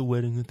 4 has a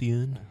wedding at the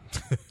end.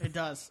 It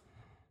does.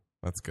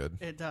 That's good.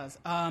 It does.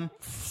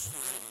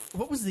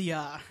 What was the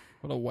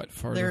What a wet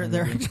fart. there of a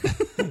there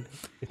movie.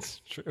 It's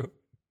true.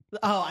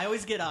 Oh, I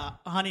always get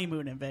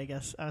Honeymoon in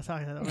Vegas. I was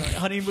talking about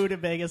Honeymoon in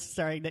Vegas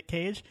starring Nick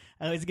Cage.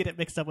 I always get it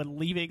mixed up with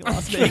Leaving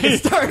Las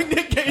Vegas starring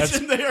Nick Cage,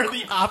 and they are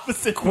the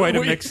opposite. Quite a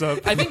movie.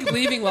 mix-up. I think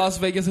leaving Las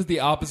Vegas is the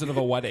opposite of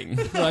a wedding.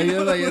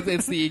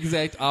 It's the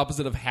exact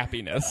opposite of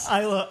happiness.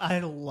 I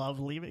love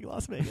Leaving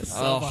Las Vegas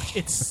so Oh. much.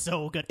 It's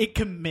so good. It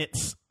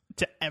commits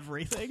to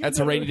everything. That's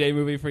a rainy day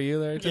movie for you,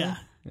 there. Tim?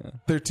 Yeah.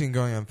 13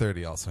 going on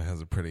 30 also has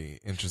a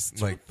pretty interesting,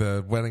 like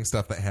the wedding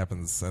stuff that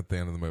happens at the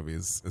end of the movie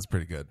is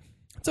pretty good.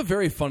 It's a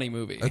very funny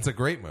movie. It's a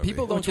great movie.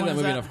 People don't Which give one that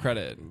is movie that? enough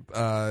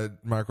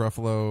credit. Mark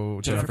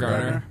Ruffalo, Jennifer Garner.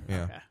 Garner.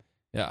 Yeah, Okay.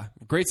 Yeah,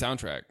 great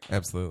soundtrack.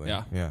 absolutely.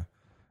 Yeah. yeah.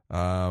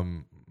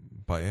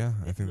 But yeah,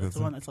 I think That's that's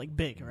the one that's like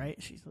big, right?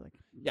 She's like,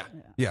 Yeah,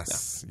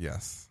 Yes,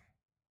 yes.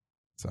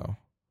 So,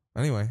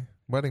 anyway,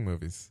 wedding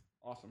movies.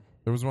 awesome.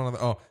 There was one of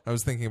the. I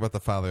was thinking about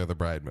the Father of the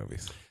Bride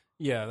movies.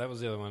 Yeah, that was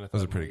the other one. I thought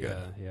Those are pretty good.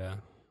 Yeah.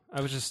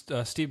 I was just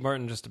Steve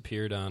Martin just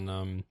appeared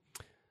on.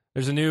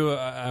 There's a new.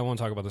 I won't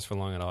talk about this for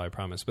long at all. I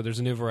promise. But there's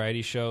a new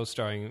variety show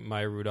starring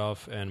Maya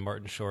Rudolph and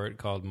Martin Short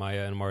called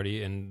Maya and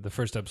Marty, and the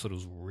first episode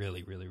was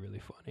really, really, really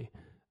funny.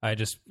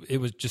 It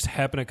was just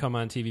happened to come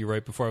on TV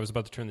right before I was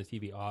about to turn the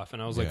TV off,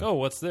 and I was like, Yeah. oh,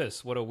 what's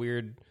this? What a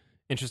weird,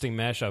 interesting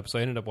mashup. So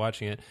I ended up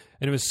watching it,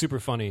 and it was super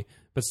funny.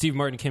 But Steve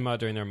Martin came out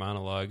during their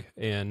monologue,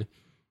 and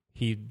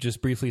he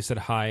just briefly said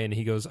hi, and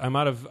he goes, I'm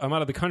out of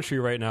the country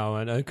right now,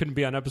 and I couldn't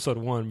be on episode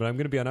 1, but I'm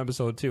going to be on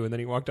episode 2. And then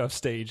he walked off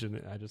stage,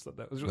 and I just thought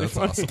that was really That's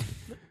funny. awesome.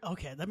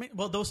 Okay,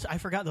 those I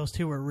forgot those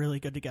two were really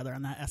good together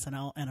on that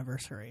SNL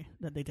anniversary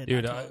that they did.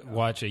 Dude, not too long ago.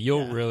 watch it.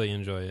 You'll Yeah. really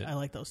enjoy it. I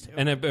like those two.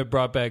 And it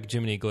brought back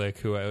Jiminy Glick,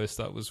 who I always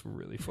thought was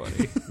really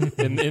funny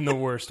in the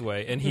worst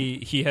way. And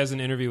he has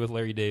an interview with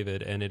Larry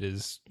David, and it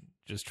is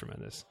just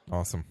tremendous.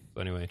 Awesome.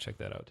 So anyway, check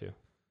that out too.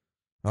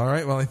 All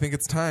right. Well, I think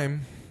it's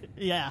time.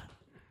 Yeah.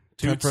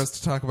 Time for us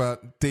to talk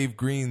about Dave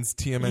Green's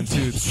TMN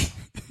Toots.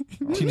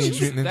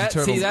 Teenage Mutant Ninja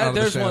Turtles. Out of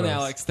there's the one, Shadows.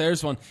 Alex.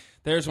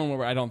 There's one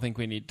where I don't think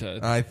we need to.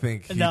 I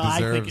think he No, I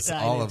think deserves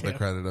I all do of the too.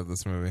 credit of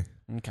this movie.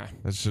 Okay.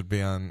 It should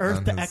be on Earth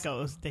on to his-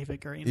 Echoes,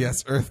 David Green.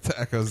 Yes, Earth to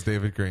Echoes,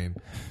 David Green.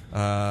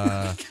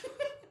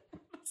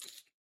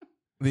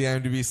 The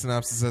IMDb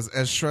synopsis says,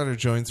 as Shredder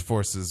joins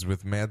forces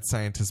with mad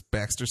scientist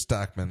Baxter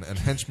Stockman and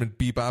henchman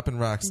Bebop and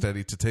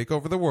Rocksteady to take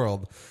over the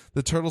world,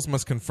 the Turtles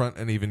must confront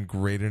an even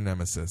greater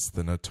nemesis,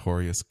 the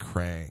notorious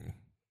Krang.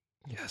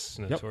 Yes,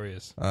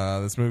 notorious.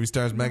 This movie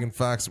stars Megan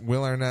Fox,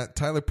 Will Arnett,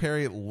 Tyler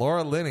Perry,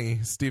 Laura Linney,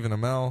 Stephen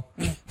Amell,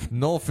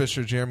 Noel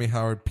Fisher, Jeremy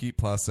Howard, Pete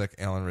Plasek,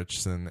 Alan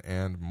Richardson,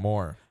 and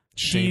more.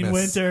 Dean Seamus.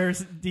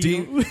 Winters.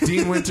 Dean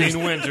Winters.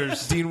 Dean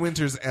Winters. Dean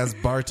Winters as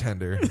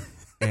bartender,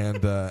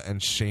 and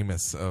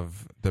Seamus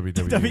of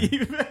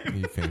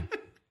WWE fame.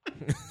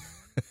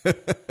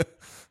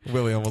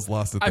 Willie almost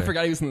lost it there. I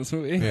forgot he was in this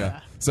movie.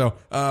 Yeah. So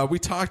we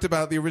talked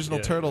about the original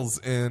Yeah. Turtles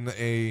in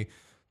a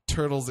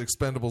Turtles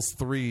Expendables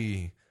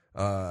 3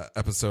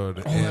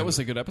 episode. Oh, in that was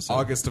a good episode.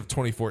 August of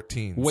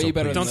 2014. Way So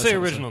better please- than Don't this say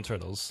episode. original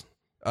Turtles.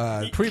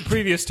 Uh,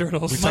 Previous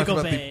Turtles. we talked Michael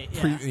about Bay,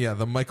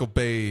 the Michael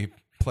Bay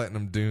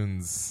Platinum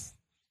Dunes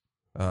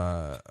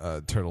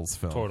Turtles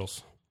film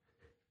Turtles.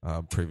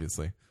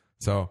 previously.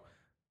 So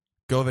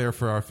go there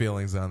for our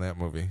feelings on that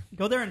movie.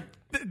 Go there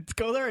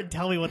and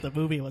tell me what the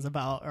movie was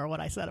about or what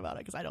I said about it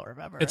because I don't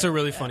remember. It's it a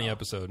really at funny all.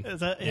 episode.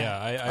 Is it? Yeah,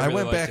 I I really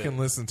went liked back it. and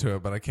listened to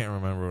it, but I can't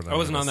remember what I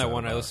wasn't on that said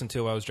one. I about it. listened to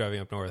it while I was driving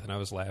up north, and I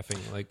was laughing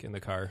like in the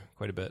car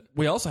quite a bit.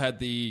 We also had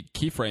the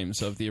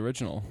keyframes of the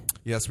original,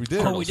 Yes, we did.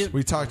 Oh, we did.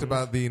 We talked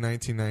about the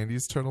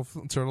 1990s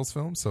Turtles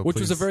film. So which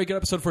was a please- very good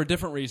episode for a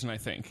different reason, I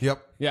think.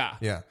 Yep. Yeah.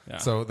 Yeah. Yeah.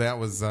 So that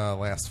was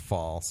last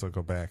fall. So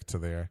go back to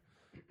there.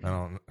 I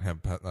don't have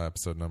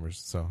episode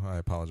numbers, so I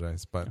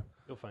apologize. But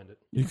You'll find it.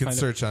 you can find it.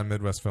 search on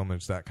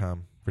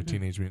MidwestFilmNerds.com for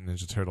Teenage Mutant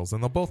Ninja Turtles,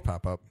 and they'll both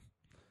pop up.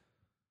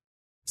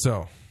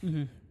 So,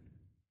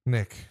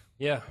 Nick,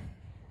 Yeah.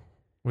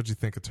 what'd you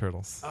think of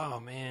Turtles? Oh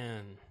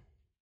man,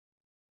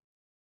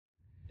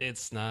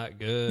 it's not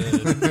good.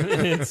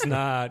 It's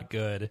not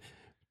good.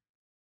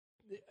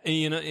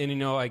 And you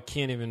know, I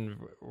can't even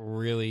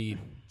really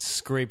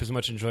scrape as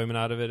much enjoyment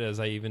out of it as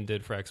I even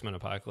did for X-Men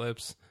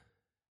Apocalypse.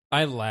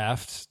 I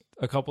laughed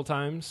a couple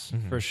times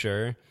for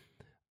sure.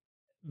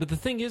 But the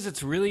thing is,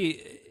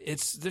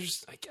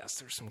 there's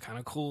some kind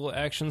of cool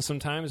action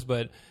sometimes,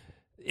 but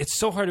it's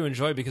so hard to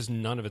enjoy because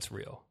none of it's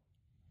real.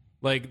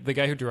 Like the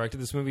guy who directed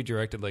this movie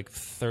directed like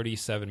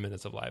 37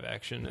 minutes of live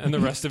action, and the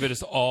rest of it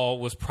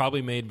was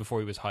probably made before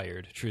he was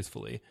hired,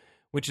 truthfully,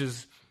 which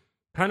is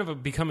kind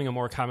of becoming a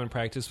more common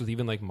practice with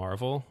even like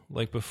Marvel,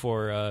 like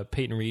before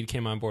Peyton Reed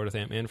came on board with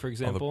Ant-Man, for All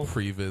example. the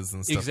previs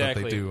and stuff that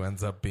they Exactly. do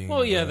ends up being.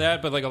 Well, yeah,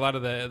 that, but like a lot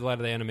of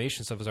the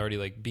animation stuff is already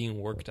like being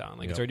worked on.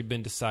 Like it's Yep. already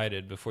been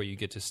decided before you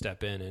get to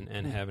step in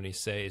and have any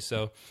say.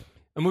 So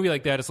a movie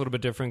like that is a little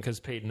bit different because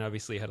Peyton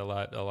obviously had a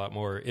lot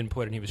more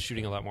input, and he was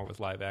shooting a lot more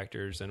with live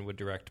actors and would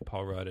direct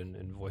Paul Rudd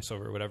and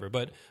voiceover or whatever.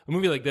 But a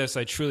movie like this,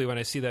 I truly, when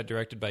I see that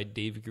directed by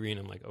Dave Green,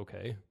 I'm like,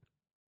 okay.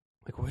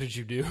 Like, what did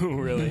you do,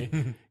 really?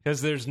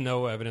 Because there's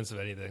no evidence of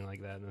anything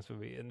like that in this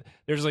movie, and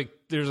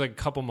there's a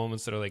couple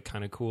moments that are like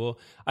kind of cool.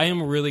 I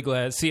am really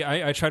glad. See,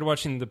 I tried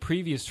watching the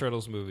previous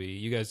Turtles movie.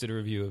 You guys did a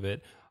review of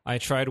it. I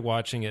tried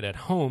watching it at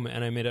home,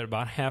 and I made it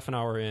about half an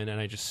hour in, and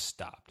I just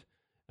stopped.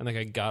 And like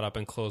I got up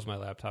and closed my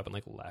laptop and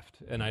like left,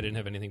 and I didn't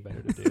have anything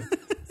better to do.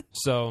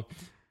 So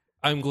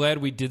I'm glad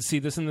we did see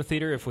this in the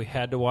theater if we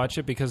had to watch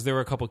it, because there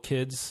were a couple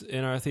kids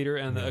in our theater,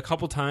 and a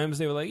couple times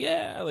they were like,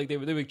 yeah, like they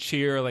would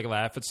cheer or like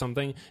laugh at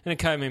something, and it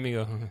kind of made me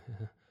go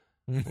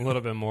a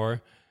little bit more.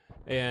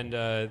 And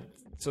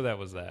so that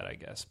was that, I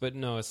guess. But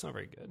no, it's not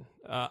very good.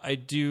 I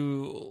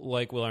do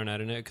like Will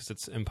Arnett in it because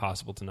it's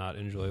impossible to not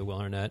enjoy Will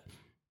Arnett.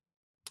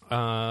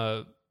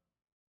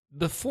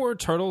 The four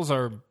Turtles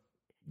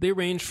they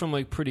range from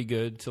like pretty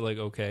good to like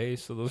okay,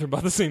 so those are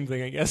about the same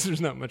thing, I guess.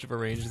 There's not much of a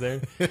range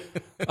there.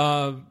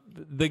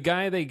 The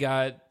guy they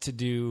got to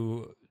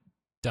do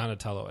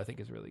Donatello, I think,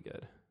 is really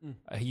good.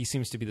 He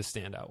seems to be the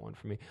standout one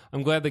for me.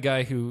 I'm glad the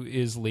guy who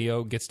is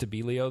Leo gets to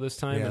be Leo this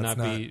time and it's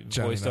not be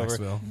Johnny voiced over.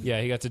 Knoxville.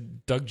 Yeah, he got to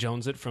Doug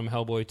Jones it from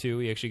Hellboy 2.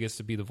 He actually gets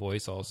to be the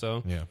voice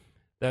also. Yeah.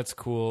 That's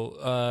cool.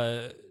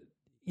 I'm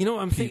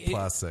Pete thinking.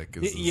 Plasek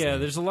is his Yeah,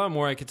 name. there's a lot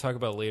more I could talk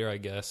about later, I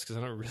guess, because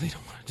I don't want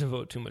to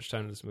devote too much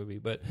time to this movie.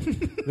 But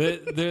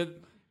the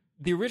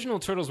original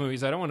Turtles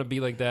movies, I don't want to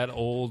be like that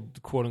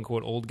old, quote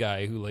unquote, old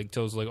guy who like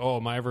tells like, oh,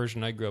 my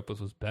version I grew up with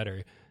was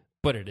better.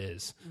 but it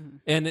is.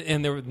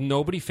 And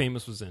nobody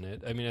famous was in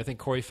it. I mean, I think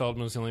Corey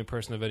Feldman was the only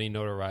person of any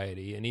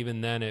notoriety, and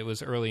even then, it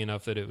was early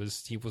enough that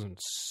he wasn't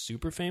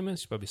super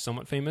famous, probably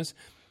somewhat famous.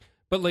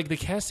 But like the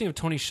casting of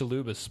Tony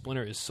Shalhoub as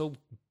Splinter is so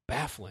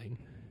baffling.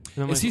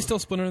 And I'm Is like, he still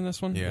Splinter in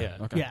this one? Yeah.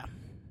 Okay. Yeah.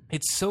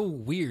 it's so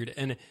weird,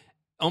 and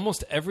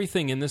almost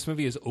everything in this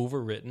movie is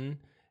overwritten,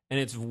 and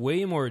it's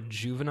way more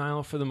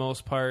juvenile for the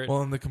most part.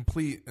 Well, in the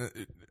complete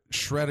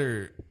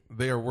Shredder,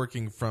 they are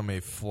working from a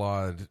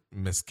flawed,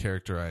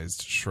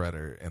 mischaracterized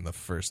Shredder in the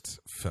first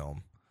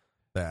film.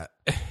 That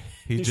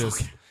he's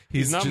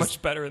not just,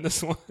 much better in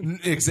this one.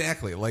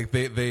 Exactly. Like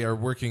they are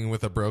working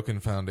with a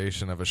broken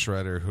foundation of a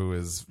Shredder who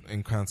is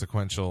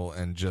inconsequential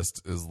and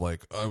just is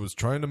like, I was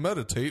trying to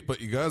meditate, but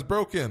you guys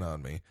broke in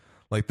on me.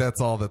 Like that's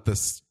all that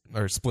this,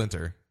 or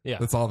Splinter. Yeah.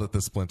 That's all that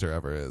this Splinter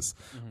ever is.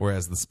 Mm-hmm.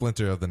 Whereas the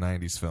Splinter of the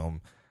 90s film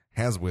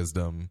has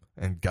wisdom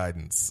and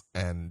guidance,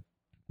 and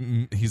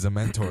he's a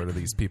mentor to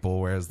these people,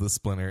 whereas the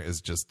Splinter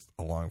is just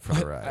along for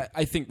the ride.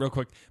 I think real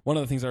quick, one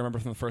of the things I remember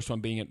from the first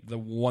one being the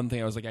one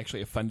thing I was like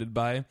actually offended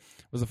by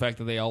was the fact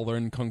that they all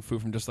learned kung fu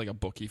from just like a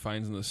book he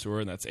finds in the sewer,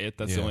 and that's it.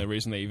 That's the only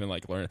reason they even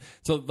like learn it.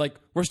 So like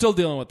we're still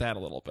dealing with that a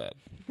little bit.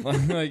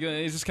 Like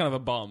he's just kind of a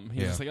bum.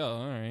 He's just like, oh,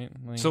 all right.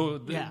 Like,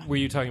 So were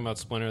you talking about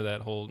Splinter?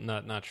 That whole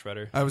not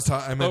Shredder?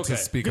 I meant to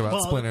speak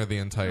about Splinter the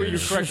entire. You're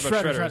correct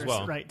about Shredder as Shredder's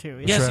well, right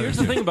too. Yeah. So here's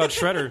the thing about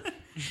Shredder.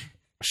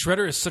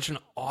 Shredder is such an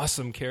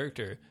awesome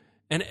character.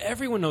 And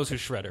everyone knows who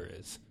Shredder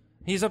is.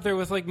 He's up there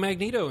with like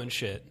Magneto and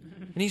shit.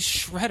 And he's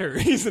Shredder.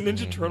 He's the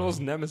Ninja Turtles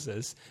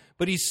nemesis.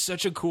 But he's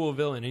such a cool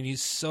villain, and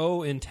he's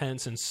so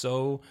intense and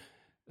so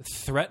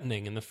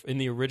threatening in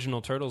the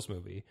original Turtles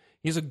movie.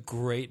 He's a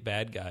great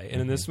bad guy. And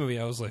in this movie,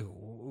 I was like,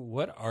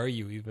 what are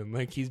you even?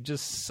 Like, he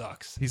just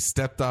sucks. He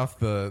stepped off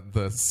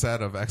the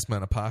set of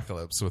X-Men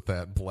Apocalypse with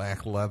that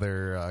black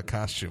leather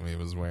costume he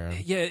was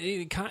wearing. Yeah,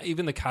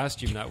 even the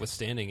costume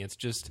notwithstanding, it's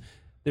just...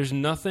 There's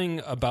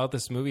nothing about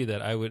this movie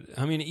that I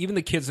mean, even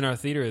the kids in our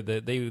theater,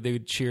 that they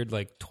cheered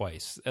like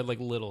twice at like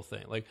little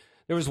thing. Like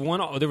there was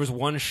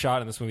one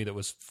shot in this movie that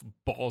was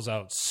balls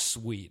out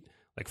sweet,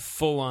 like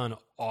full on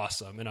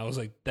awesome, and I was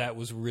like, that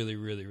was really,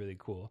 really, really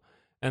cool.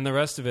 And the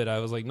rest of it, I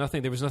was like,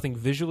 nothing. There was nothing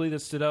visually that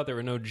stood out. There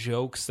were no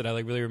jokes that I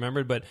like really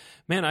remembered. But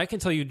man, I can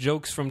tell you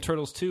jokes from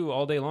Turtles 2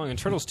 all day long, and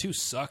Turtles 2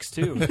 sucks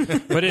too.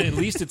 But at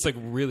least it's like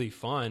really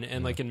fun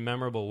and like in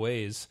memorable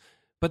ways.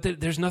 But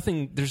there's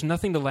nothing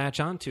to latch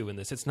onto in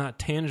this. It's not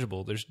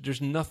tangible.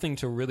 There's nothing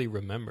to really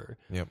remember.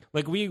 Yep.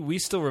 Like we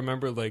still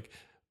remember like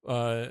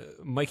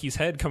Mikey's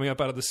head coming up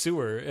out of the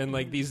sewer, and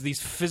like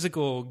these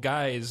physical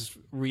guys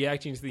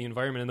reacting to the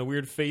environment, and the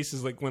weird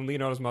faces like when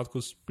Leonardo's mouth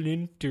goes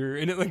Splinter,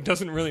 and it like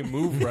doesn't really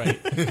move right.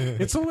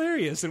 It's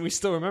hilarious, and we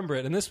still remember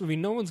it. In this movie,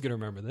 no one's gonna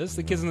remember this.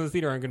 The kids in the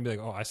theater aren't gonna be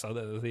like, oh, I saw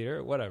that in the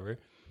theater, whatever.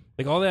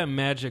 Like all that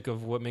magic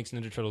of what makes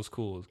Ninja Turtles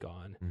cool is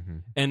gone. Mm-hmm.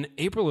 And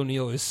April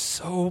O'Neil is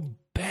so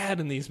bad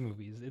in these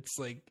movies. It's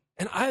like,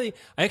 and I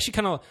actually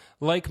kind of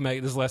like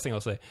Meg. This is the last thing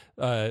I'll say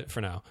for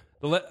now.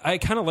 I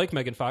kind of like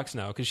Megan Fox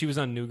now because she was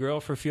on New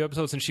Girl for a few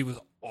episodes and she was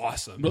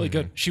awesome, really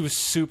good. She was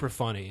super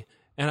funny,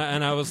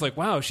 and I was like,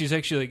 wow, she is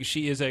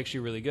actually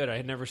really good. I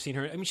had never seen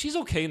her. I mean, she's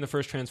okay in the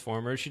first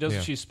Transformers. She does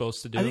what she's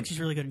supposed to do. I think she's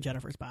really good in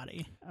Jennifer's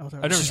Body. I've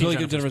never seen really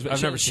good Jennifer's Body.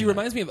 I've never seen She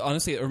reminds me of,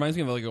 honestly, it reminds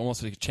me of like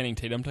almost like a Channing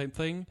Tatum type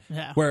thing.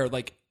 Yeah. Where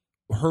like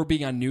her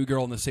being on New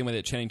Girl in the same way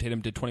that Channing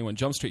Tatum did 21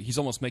 Jump Street, he's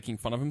almost making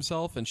fun of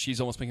himself, and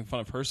she's almost making fun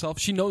of herself.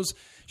 She knows,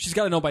 she's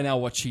got to know by now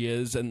what she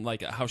is and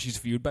like how she's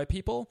viewed by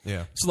people.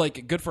 Yeah. So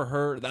like, good for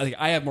her. Like,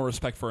 I have more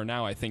respect for her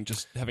now, I think,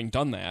 just having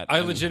done that.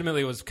 I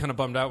legitimately was kind of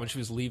bummed out when she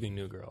was leaving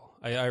New Girl.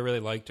 I really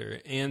liked her,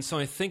 and so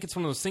I think it's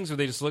one of those things where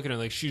they just look at her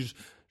like she's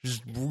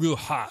just real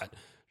hot.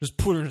 Just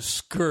put her in a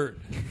skirt.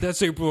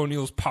 That's April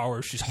O'Neil's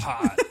power. She's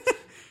hot.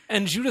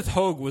 And Judith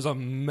Hoag was a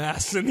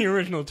mess in the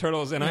original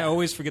Turtles, and I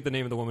always forget the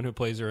name of the woman who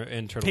plays her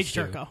in Turtles Paige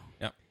 2. Turco.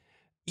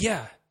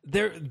 Yeah.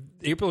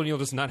 April O'Neil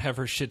does not have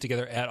her shit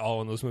together at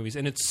all in those movies,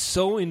 and it's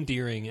so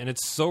endearing, and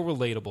it's so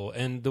relatable,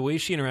 and the way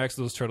she interacts with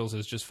those turtles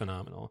is just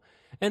phenomenal.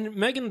 And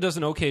Megan does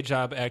an okay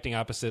job acting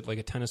opposite like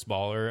a tennis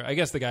ball, or I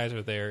guess the guys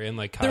are there in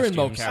like costumes.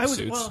 They're in mocap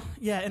suits.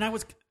 And I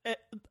was...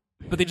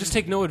 But they just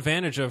take no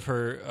advantage of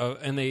her,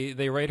 and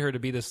they write her to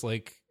be this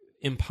like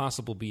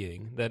impossible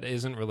being that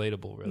isn't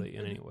relatable really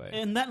in any way.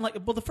 And then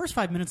the first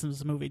 5 minutes of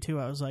this movie too,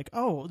 I was like,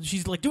 oh,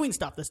 she's like doing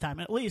stuff this time,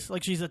 at least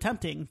like she's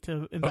attempting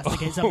to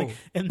investigate something.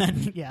 And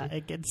then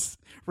it gets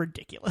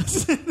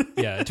ridiculous.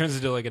 Yeah, it turns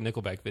into like a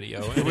Nickelback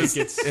video.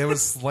 It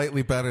was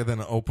slightly better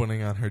than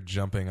opening on her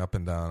jumping up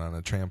and down on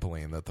a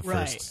trampoline that the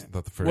first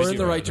we're in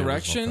the right original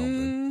direction.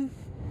 film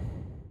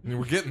did.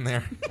 We're getting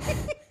there.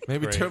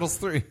 Maybe Great. Turtles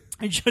 3.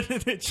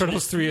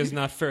 Turtles 3 has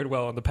not fared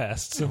well in the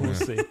past, so we'll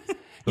see.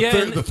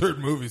 The third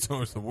movie's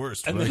always the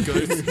worst. Right,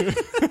 guys?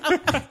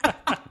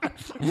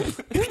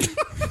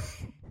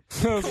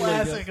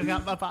 Classic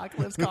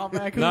Apocalypse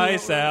callback.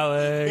 Nice,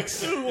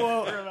 Alex.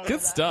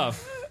 Good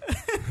stuff.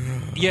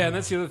 Yeah, and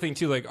that's the other thing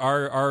too. Like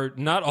our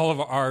not all of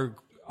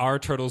our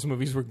Turtles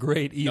movies were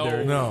great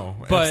either. No,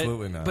 but,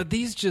 absolutely not. But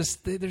these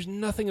just there's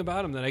nothing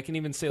about them that I can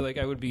even say like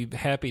I would be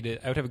happy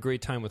to. I would have a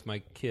great time with my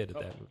kid at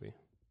that movie.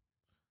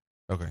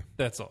 Okay.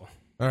 That's all.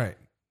 All right.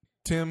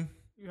 Tim,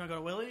 You want to go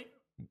to Willie?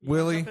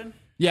 Willie.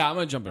 Yeah, I'm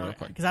gonna jump in real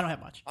quick. Because I don't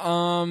have much.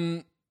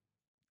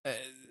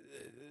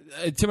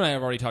 Tim and I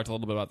have already talked a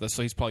little bit about this,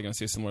 so he's probably going to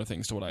say similar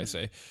things to what I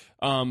say.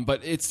 But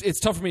it's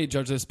tough for me to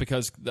judge this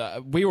because I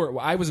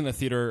was in a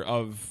theater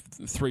of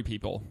 3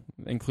 people,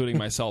 including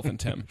myself and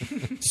Tim.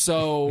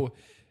 So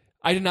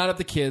I did not have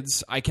the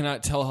kids. I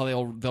cannot tell how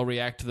they'll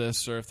react to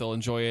this, or if they'll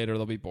enjoy it, or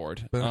they'll be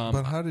bored.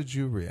 But how did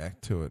you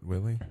react to it,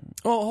 Willie?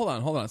 Oh,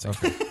 hold on a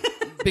second. Okay.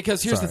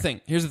 Because here's the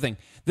thing.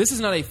 This is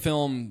not a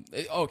film.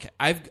 Okay,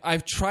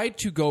 I've tried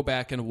to go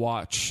back and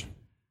watch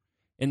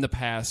in the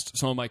past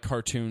some of my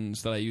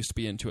cartoons that I used to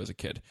be into as a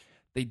kid.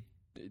 They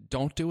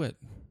don't do it.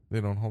 They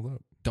don't hold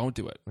up. Don't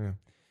do it. Yeah.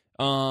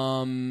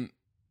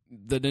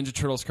 The Ninja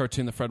Turtles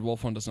cartoon, the Fred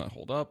Wolf one, does not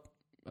hold up.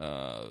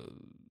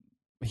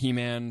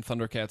 He-Man,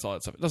 Thundercats, all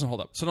that stuff. It doesn't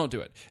hold up. So don't do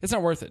it. It's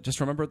not worth it.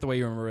 Just remember it the way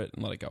you remember it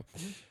and let it go.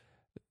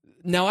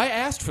 Now, I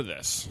asked for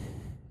this,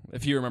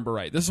 if you remember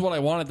right. This is what I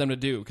wanted them to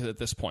do, because at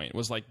this point, it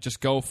was like,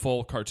 just go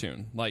full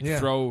cartoon. Like,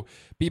 throw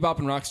Bebop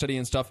and Rocksteady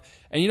and stuff.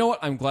 And you know what?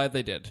 I'm glad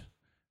they did.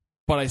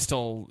 But it's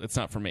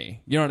not for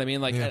me. You know what I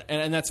mean? Like,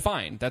 and that's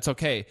fine. That's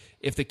okay.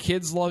 If the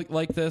kids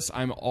like this,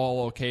 I'm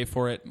all okay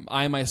for it.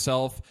 I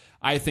myself,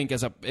 I think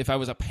if I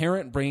was a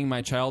parent bringing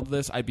my child to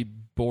this, I'd be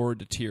bored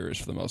to tears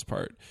for the most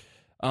part.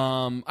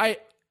 There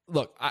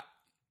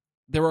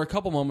were a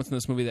couple moments in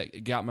this movie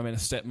that got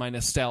my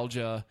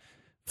nostalgia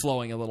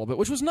flowing a little bit,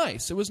 which was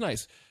nice. It was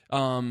nice.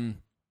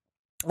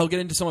 I'll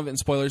get into some of it in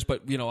spoilers,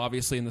 but,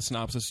 obviously in the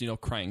synopsis,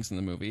 Krang's in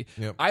the movie.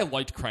 Yep. I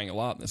liked Krang a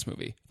lot in this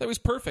movie. That was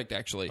perfect,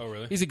 actually. Oh,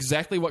 really? He's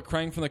exactly what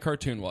Krang from the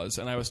cartoon was,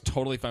 and I was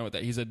totally fine with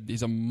that. He's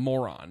a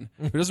moron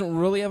who doesn't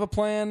really have a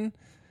plan,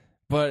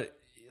 but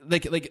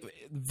like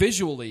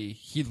visually,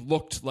 he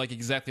looked like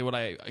exactly what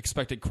I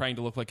expected Krang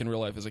to look like in real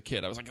life as a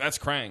kid. I was like, that's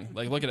Krang.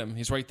 Like, look at him.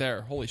 He's right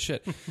there. Holy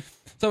shit. So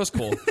that was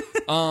cool.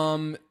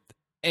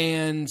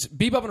 And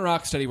Bebop and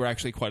Rocksteady were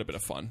actually quite a bit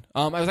of fun.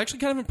 I was actually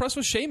kind of impressed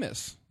with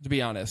Seamus, to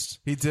be honest.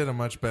 He did a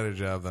much better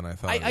job than I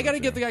thought. I got to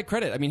give the guy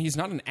credit. I mean, he's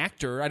not an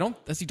actor.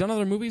 Has he done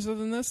other movies other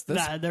than this?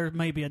 Nah, there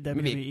may be a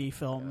WWE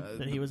film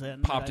that he was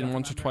in. Popped in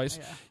once or twice.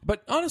 Yeah.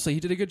 But honestly, he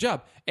did a good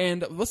job.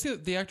 And what's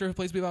the actor who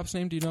plays Bebop's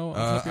name? Do you know?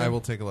 I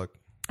will take a look.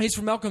 He's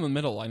from Malcolm in the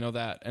Middle. I know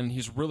that. And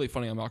he's really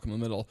funny on Malcolm in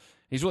the Middle.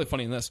 He's really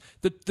funny in this.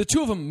 The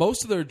two of them,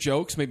 most of their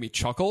jokes made me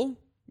chuckle.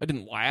 I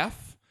didn't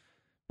laugh,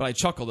 but I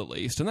chuckled at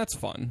least, and that's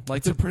fun. Like,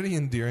 it's a pretty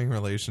endearing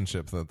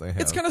relationship that they have.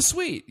 It's kind of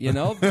sweet,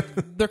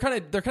 they're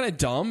kind of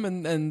dumb,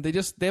 and they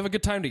have a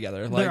good time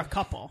together. Like, they're a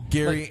couple.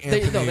 Gary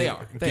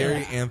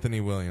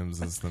Anthony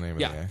Williams is the name of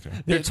the actor.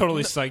 They're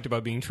totally psyched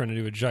about trying to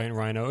do a giant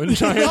rhino and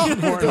giant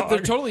warthog. They're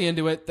totally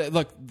into it.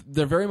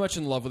 They're very much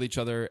in love with each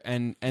other,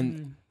 and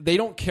they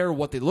don't care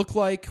what they look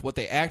like, what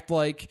they act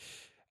like,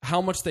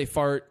 how much they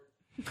fart,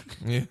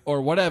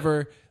 or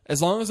whatever. As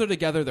long as they're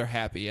together, they're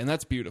happy, and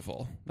that's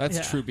beautiful.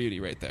 That's true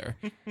beauty right there.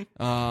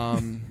 My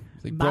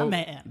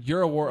man.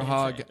 You're a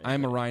warthog.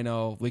 I'm a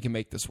rhino. We can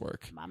make this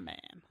work. My man.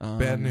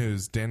 Bad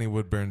news. Danny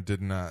Woodburn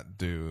did not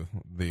do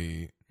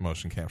the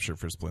motion capture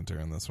for Splinter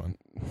in this one.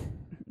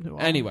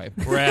 Anyway.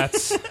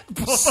 Rats.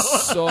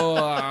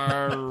 Oh,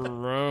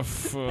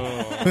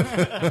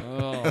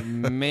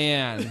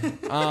 man.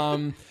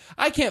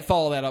 I can't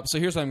follow that up, so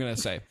here's what I'm going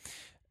to say.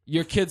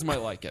 Your kids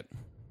might like it.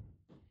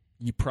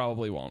 You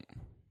probably won't.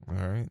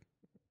 All right.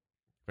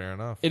 Fair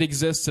enough. It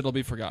exists. It'll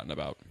be forgotten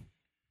about.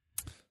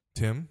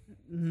 Tim,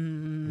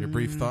 your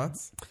brief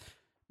thoughts?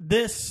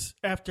 This,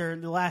 after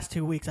the last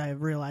 2 weeks, I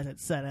have realized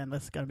it's set in.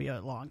 This is going to be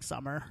a long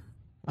summer.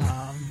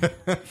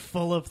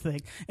 Full of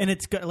things. And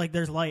it's good. Like,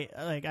 there's light.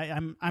 Like,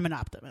 I'm an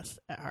optimist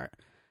at heart.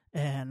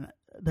 And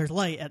there's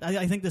light.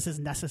 I think this is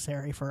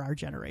necessary for our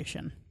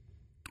generation.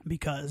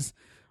 Because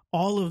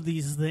all of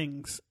these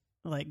things,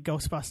 like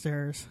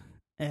Ghostbusters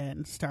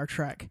and Star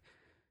Trek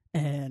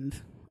and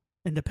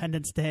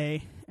Independence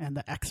Day and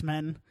the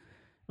X-Men,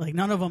 like,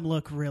 none of them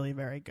look really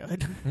very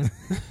good.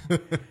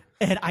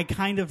 And I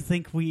kind of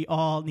think we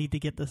all need to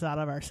get this out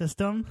of our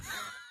system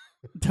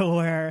to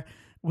where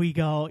we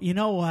go, you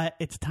know what?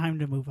 It's time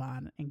to move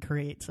on and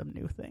create some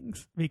new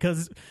things.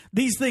 Because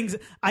these things,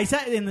 I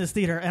sat in this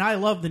theater and I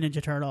love the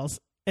Ninja Turtles,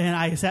 and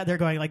I sat there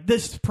going, like,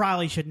 this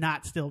probably should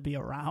not still be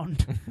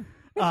around.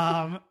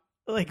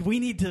 Like, we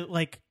need to,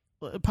 like,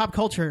 pop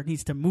culture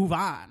needs to move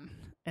on.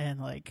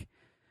 And, like,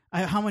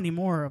 how many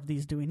more of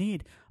these do we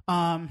need?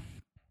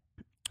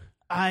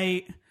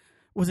 I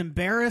was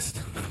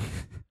embarrassed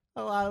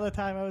a lot of the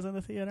time I was in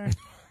the theater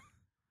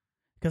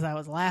because I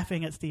was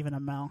laughing at Stephen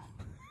Amell.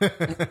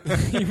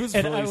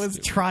 I was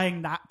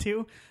trying not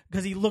to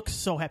because he looks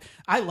so happy.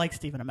 I like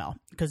Stephen Amell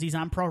because he's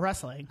on pro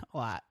wrestling a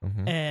lot,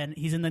 and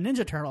he's in the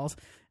Ninja Turtles,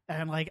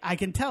 and, like, I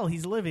can tell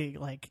he's living,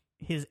 like,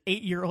 his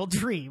 8-year-old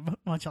dream,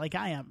 much like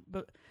I am,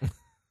 but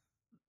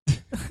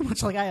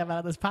much like I am out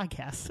of this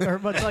podcast, or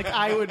much like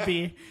I would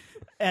be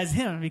as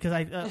him, because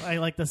I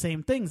like the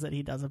same things that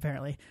he does,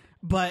 apparently.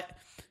 But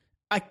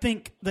I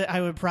think that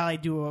I would probably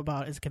do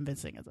about as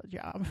convincing as a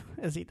job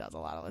as he does a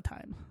lot of the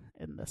time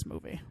in this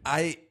movie.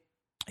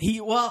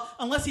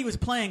 Unless he was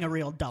playing a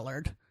real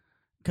dullard,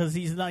 because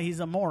he's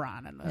a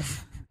moron in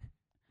this.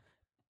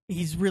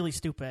 He's really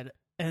stupid.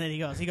 And then he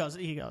goes,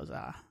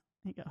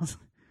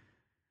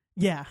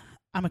 yeah,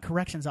 I'm a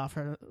corrections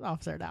officer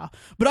now,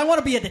 but I want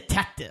to be a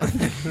detective.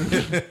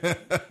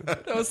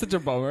 That was such a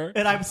bummer.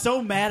 And I'm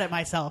so mad at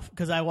myself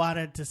because I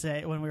wanted to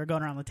say, when we were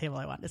going around the table,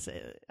 I wanted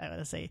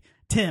to say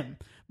Tim,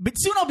 but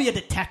soon I'll be a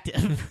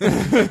detective.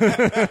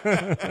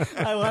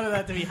 I wanted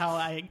that to be how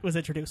I was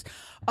introduced.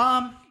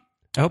 I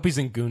hope he's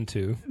in Goon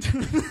 2.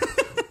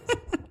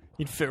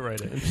 He'd fit right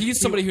in. He's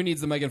somebody who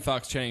needs the Megan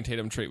Fox Channing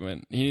Tatum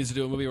treatment. He needs to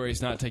do a movie where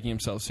he's not taking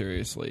himself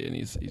seriously, and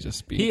he's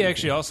just being. He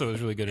actually also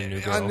is really good in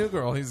New Girl. On New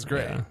Girl, he's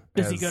great. Yeah.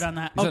 Is he good on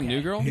that? He's a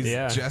New Girl. He's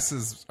Yeah.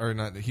 Jess's, or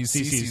not? He's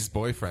Cece's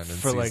boyfriend in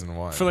season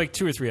 1. For like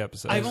 2 or 3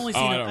 episodes. I've only Oh,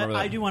 seen I him. don't remember that.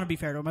 I do want to be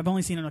fair to him. I've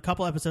only seen him in a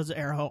couple episodes of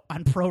Arrow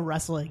on Pro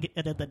Wrestling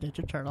and in the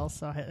Ninja Turtles.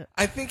 So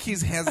I think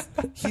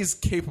he's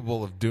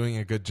capable of doing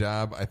a good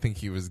job. I think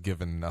he was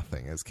given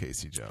nothing as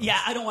Casey Jones. yeah,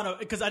 I don't want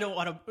to because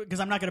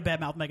I'm not going to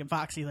badmouth Megan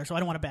Fox either. So I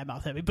don't want to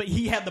badmouth him. But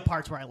he had the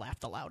parts where I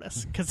laughed the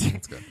loudest because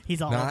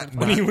he's all over the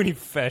place. when he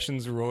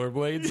fashions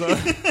rollerblades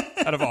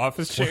out of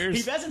office chairs.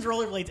 He fashions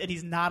rollerblades and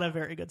he's not a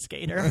very good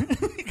skater.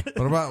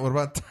 What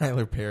about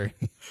Tyler Perry?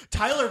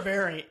 Tyler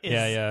Perry is.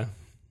 Yeah.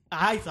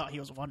 I thought he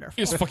was wonderful.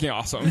 He was fucking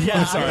awesome. Yeah,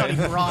 I'm I sorry. thought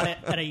he brought it,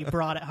 and he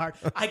brought it hard.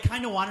 I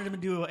kind of wanted him to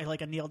do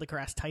a Neil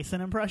deGrasse Tyson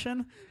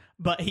impression,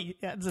 but he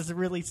has this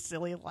really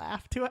silly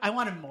laugh to it. I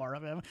wanted more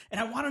of him, and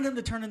I wanted him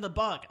to turn into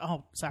Bug.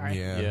 Oh, sorry.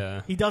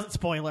 Yeah. He doesn't.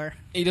 Spoiler.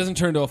 He doesn't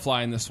turn to a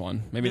fly in this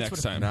one. Maybe This next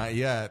would've- time. Not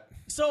yet.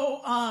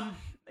 So,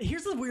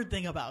 here's the weird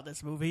thing about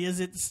this movie is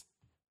it's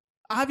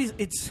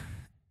obvious.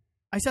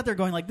 I sat there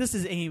going like, this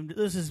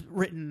is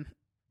written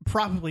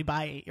probably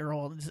by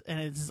 8-year-olds, and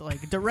it's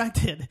like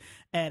directed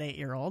at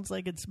 8-year-olds.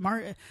 Like it's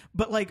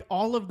but like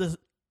all of the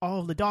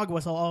dog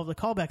whistle, all of the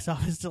callback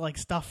stuff is to like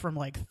stuff from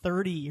like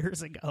 30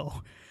 years ago.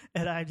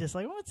 And I'm just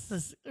like, what's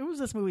this? Who was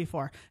this movie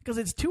for? Because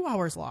it's 2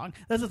 hours long.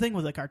 That's the thing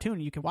with a cartoon.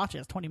 You can watch it.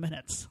 It's 20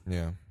 minutes.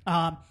 Yeah.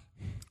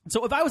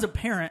 So if I was a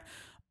parent,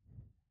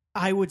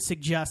 I would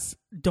suggest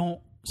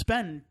don't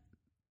spend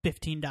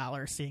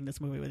 $15 seeing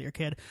this movie with your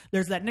kid.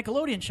 There's that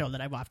Nickelodeon show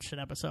that I watched an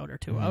episode or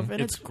two of,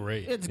 and It's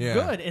great. It's Yeah.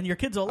 good, and your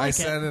kids will like I it.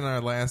 said in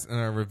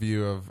our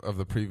review of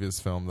the previous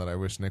film that I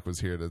wish Nick was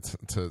here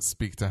to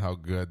speak to how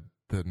good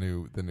the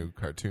new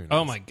cartoon is.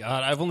 Oh my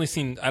god! I've only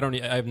seen. I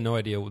have no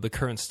idea the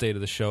current state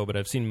of the show, but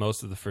I've seen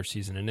most of the first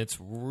season, and it's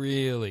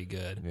really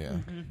good. Yeah.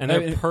 And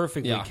they're I mean,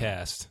 perfectly yeah.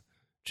 cast.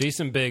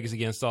 Jason Biggs,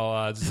 against all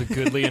odds, is a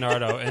good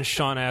Leonardo, and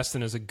Sean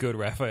Astin is a good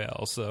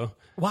Raphael. So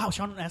Wow,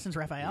 Sean Astin's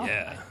Raphael.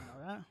 Yeah. I didn't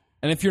know that.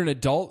 And if you're an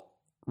adult,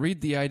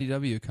 read the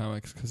IDW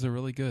comics because they're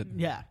really good.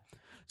 Yeah.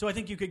 So I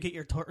think you could get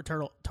your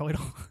turtle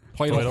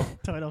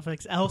Toidle.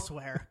 fix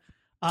elsewhere.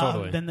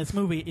 Totally. Than this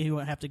movie, you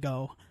won't have to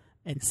go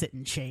and sit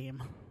in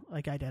shame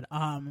like I did.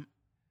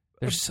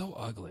 They're so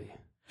ugly.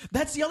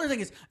 That's the other thing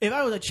is, if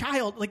I was a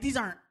child, like these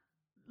aren't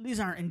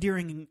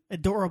endearing,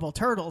 adorable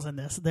turtles in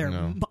this. They're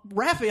No.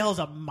 Raphael's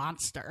a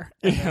monster.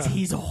 In this.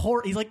 He's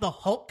he's like the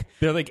Hulk.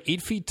 They're like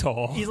 8 feet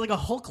tall. He's like a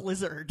Hulk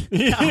lizard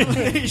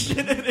combination,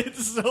 and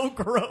it's so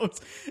gross.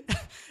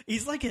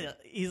 He's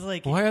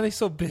like Why are they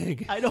so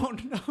big? I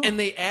don't know. And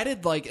they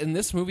added in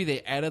this movie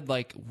they added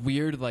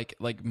weird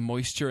like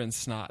moisture and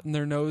snot in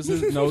their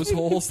noses, nose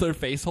holes, their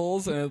face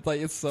holes, and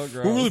it's so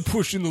gross. We're really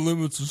pushing the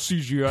limits of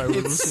CGI with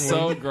It's this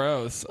so one.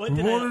 gross. What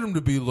did I- them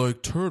to be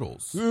like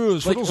turtles. Ugh,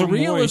 Like turtles are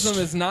realism moist.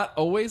 is not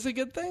always a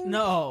good thing.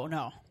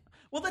 No.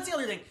 Well, that's the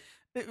other thing.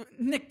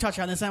 Nick touched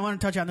on this, and I want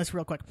to touch on this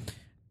real quick.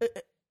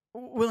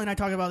 Will and I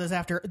talk about this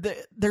after.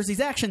 There's these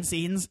action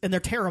scenes, and they're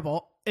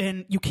terrible,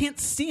 and you can't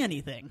see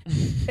anything.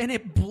 And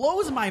it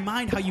blows my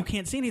mind how you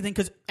can't see anything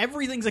because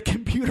everything's a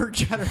computer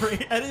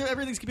generated.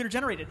 Everything's computer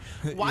generated.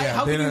 Why? Yeah,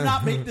 how they can you don't-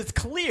 not make this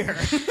clear?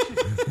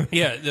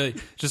 Yeah,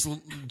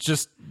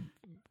 just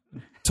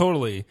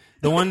totally.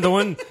 The one the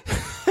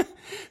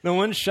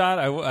one shot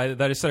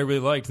that I said I really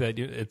liked that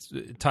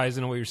it ties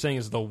into what you're saying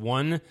is the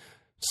one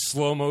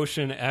slow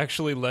motion,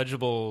 actually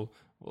legible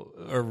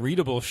or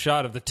readable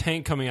shot of the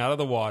tank coming out of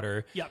the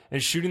water Yep.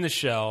 and shooting the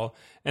shell,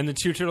 and the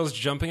two turtles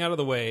jumping out of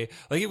the way.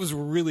 Like, it was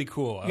really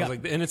cool. I Yep. was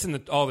like, and it's in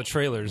all the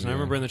trailers. And I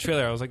remember in the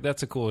trailer, I was like,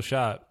 that's a cool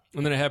shot.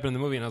 And then it happened in the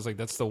movie, and I was like,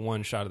 that's the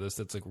one shot of this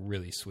that's like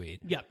really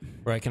sweet. Yep.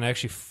 Where I can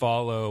actually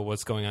follow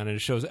what's going on, and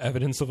it shows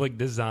evidence of like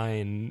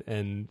design,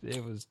 and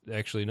it was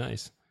actually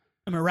nice.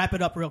 I'm gonna wrap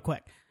it up real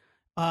quick.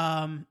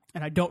 And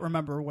I don't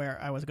remember where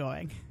I was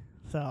going,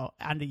 so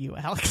on to you,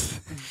 Alex.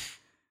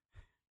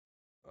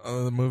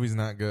 The movie's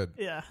not good.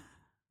 Yeah.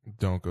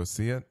 Don't go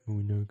see it. Oh,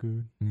 no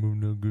good. Movie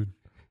no good.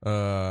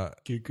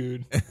 Get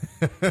good.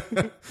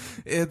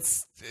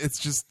 It's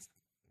just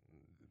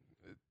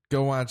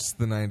go watch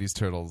the 90s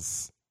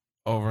Turtles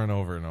over and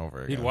over and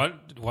over again.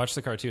 You'd watch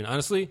the cartoon,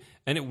 honestly,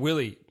 and it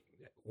really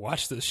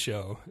watch this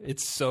show.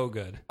 It's so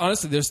good.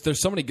 Honestly,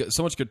 there's so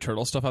much good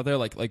turtle stuff out there.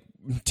 Like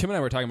Tim and I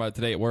were talking about it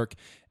today at work,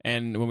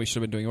 and when we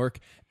should have been doing work.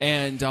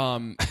 And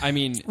I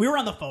mean, We were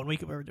on the phone. We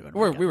were doing.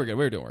 we were good.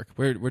 We were doing work.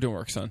 We're doing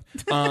work, son.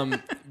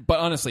 But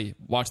honestly,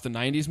 watch the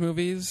 '90s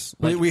movies.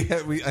 Like,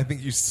 I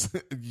think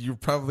you're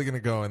probably going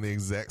to go in the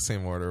exact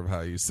same order of how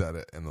you said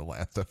it in the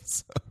last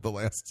episode.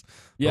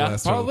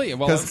 Probably.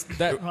 Well,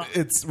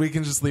 we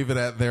can just leave it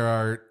at there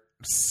are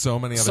so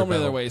many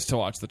other ways to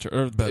watch the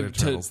better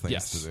Turtles things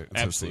yes, to do.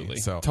 Absolutely.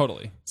 See. So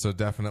totally. So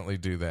definitely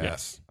do that.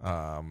 Yes.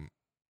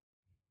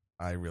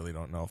 I really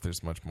don't know if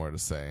there's much more to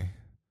say.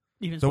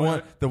 Even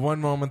The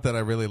one moment that I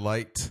really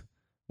liked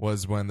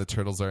was when the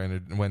turtles are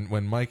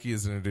when Mikey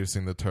is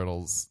introducing the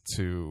turtles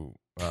to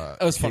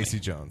was Casey funny.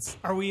 Jones.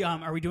 Are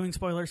we doing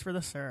spoilers for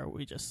this, or are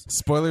we just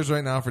Spoilers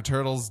right now for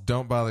Turtles.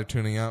 Don't bother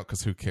tuning out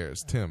because who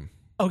cares? Tim.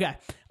 okay?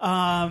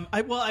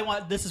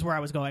 This is where I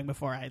was going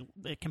before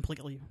it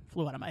completely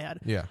flew out of my head.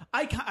 Yeah.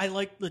 I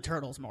like the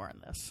turtles more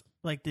in this,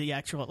 like the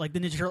actual the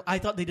Ninja Turtle. I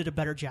thought they did a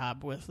better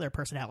job with their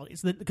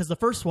personalities because the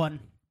first one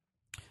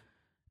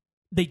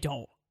they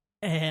don't.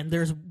 And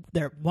there's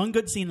one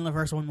good scene in the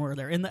first one where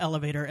they're in the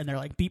elevator and they're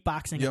like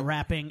beatboxing and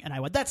rapping, and I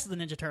went, that's the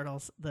Ninja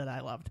Turtles that I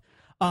loved.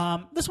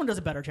 This one does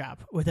a better job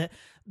with it.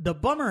 The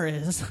bummer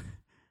is,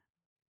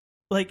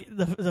 like,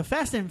 the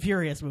Fast and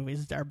Furious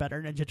movies are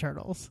better Ninja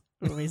Turtles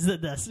movies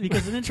than this,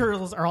 because the Ninja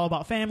Turtles are all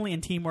about family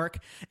and teamwork.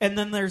 And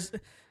then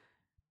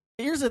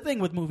here's the thing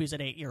with movies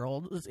aimed at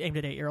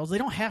 8-year-olds, they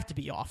don't have to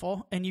be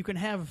awful, and you can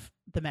have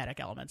thematic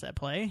elements at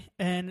play.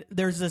 And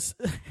there's this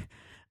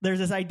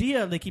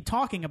idea they keep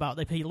talking about,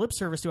 they pay lip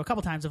service to a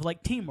couple times, of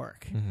like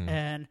teamwork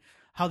and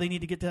how they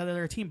need to get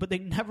together a team, but they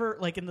never,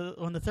 like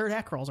when the third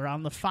act rolls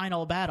around, the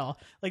final battle,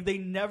 like they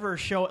never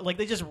show it. Like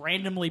they just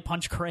randomly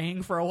punch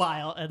Krang for a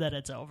while and then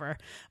it's over.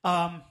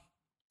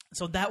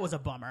 So that was a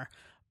bummer.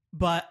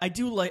 But I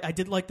did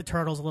like the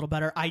Turtles a little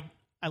better. I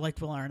liked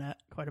Will Arnett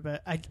quite a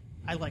bit. I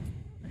liked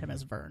him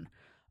as Vern.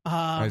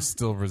 I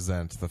still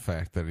resent the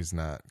fact that he's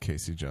not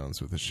Casey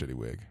Jones with a shitty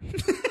wig.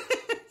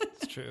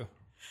 It's true.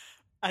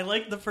 I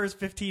liked the first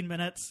 15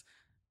 minutes.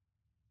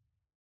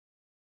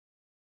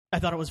 I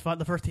thought it was fun.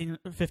 The first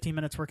 15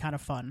 minutes were kind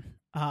of fun.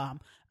 I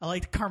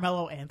liked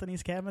Carmelo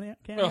Anthony's cameo.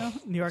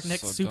 New York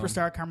Knicks so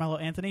superstar Carmelo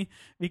Anthony,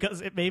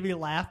 because it made me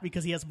laugh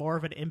because he has more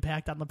of an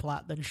impact on the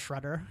plot than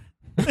Shredder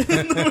in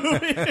the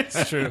movie.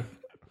 It's true.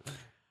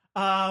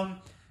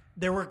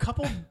 There were a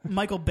couple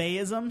Michael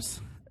Bay-isms.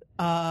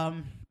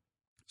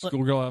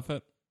 Schoolgirl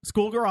outfit.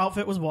 Schoolgirl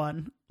outfit was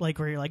one. Like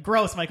where you're like,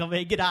 gross, Michael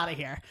Bay, get out of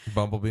here.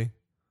 Bumblebee.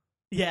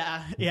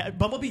 Yeah.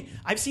 Bumblebee.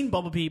 I've seen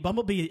Bumblebee.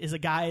 Bumblebee is a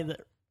guy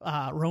that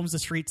roams the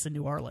streets in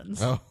New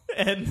Orleans. Oh.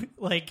 And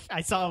like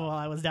I saw him while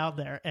I was down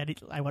there, and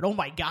I went, "Oh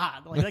my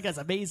god! Like that guy's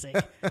amazing."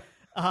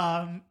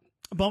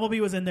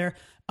 Bumblebee was in there.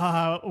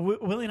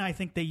 Willie and I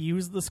think they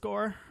used the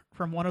score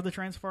from one of the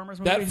Transformers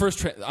movies. That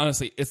first,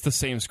 honestly, it's the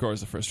same score as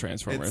the first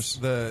Transformers. It's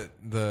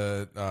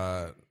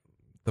the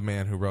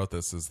man who wrote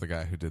this is the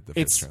guy who did the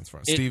first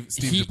Transformers. Steve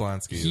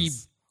Jablonsky. He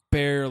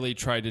barely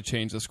tried to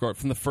change the score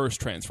from the first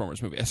Transformers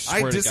movie. I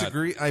swear to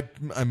disagree. I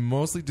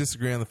mostly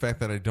disagree on the fact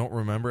that I don't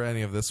remember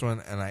any of this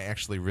one, and I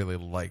actually really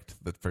liked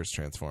the first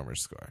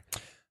Transformers score.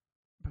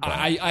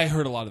 I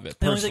heard a lot of it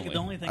personally. The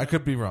only thing I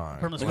could be wrong.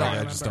 From the Like, score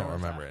I just don't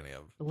remember any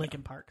of the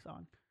Linkin Park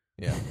song.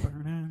 Yeah.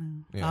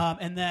 Yeah.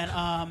 And then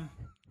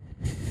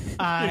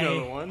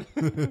Another one.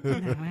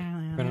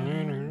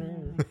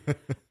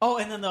 Oh,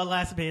 and then the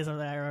last base of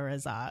there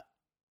is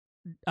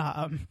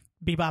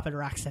Bebop and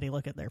Rocksteady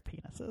look at their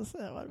penises.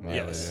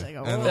 Yes.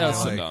 And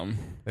That's so dumb.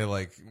 They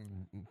like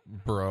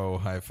bro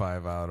high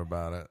five out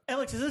about it.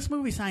 Alex, is this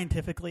movie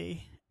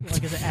scientifically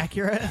is it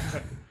accurate?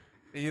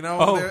 You know,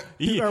 Are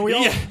we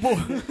all?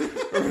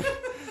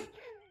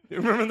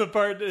 Remember the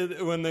part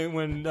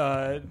when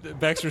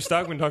Baxter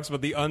Stockman talks about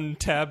the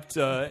untapped,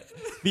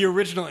 the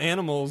original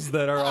animals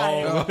that are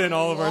all within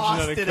all of our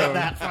genetic code.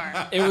 That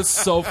far. It was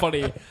so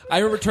funny. I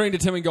remember turning to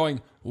Tim and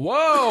going,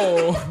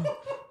 "Whoa!"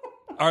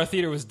 Our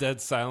theater was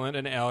dead silent,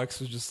 and Alex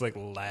was just like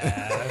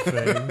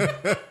laughing.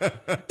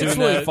 It's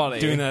really funny.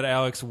 Doing that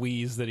Alex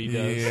wheeze that he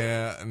does.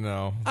 Yeah,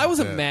 no. I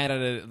wasn't mad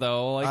at it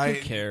though. Like,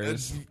 who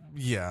cares?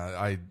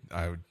 I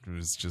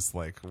was just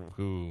like,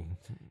 who?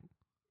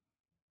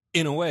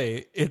 In a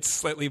way, it's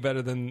slightly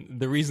better than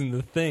the reason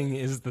the thing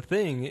is the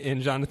thing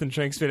in Jonathan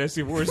Trank's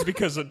Fantastic Four is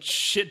because a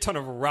shit ton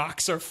of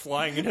rocks are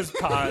flying in his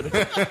pod.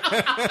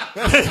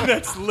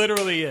 That's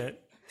literally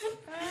it.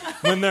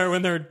 When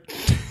they're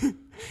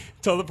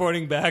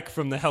teleporting back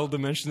from the hell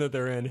dimension that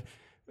they're in,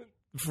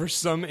 for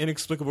some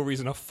inexplicable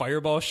reason, a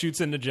fireball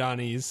shoots into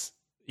Johnny's.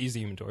 He's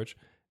the Human Torch,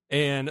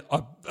 and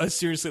a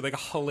seriously like a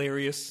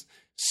hilarious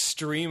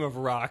stream of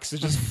rocks is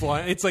just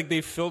flying. It's like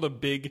they filled a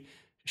big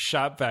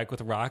shop vac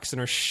with rocks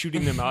and are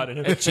shooting them out, and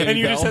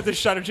you just have this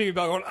shot of Jamie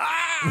Bell going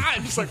ah,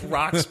 and just like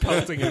rocks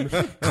pelting him,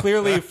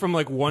 clearly from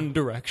like one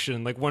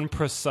direction, like one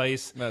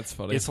precise. That's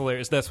funny. It's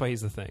hilarious. That's why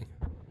he's the thing.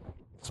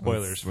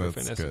 Spoilers for That's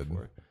Fantastic good.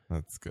 Four.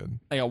 That's good.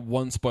 I got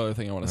one spoiler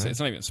thing I want to say. It's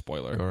not even a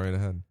spoiler. Go right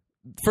ahead.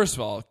 First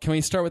of all, can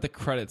we start with the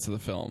credits of the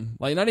film?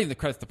 Like, not even the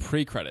credits, the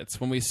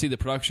pre-credits, when we see the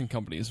production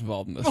companies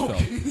involved in this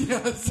film.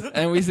 Yes.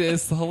 And we see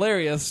this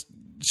hilarious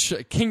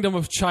Kingdom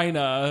of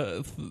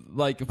China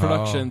like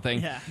production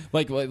thing. Yeah.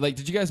 Like,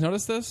 did you guys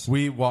notice this?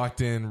 We walked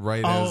in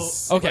right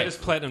as Okay. Right as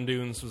Platinum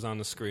Dunes was on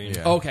the screen.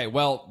 Yeah. Okay,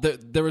 well,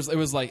 it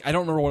was like, I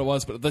don't remember what it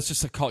was, but let's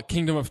just call it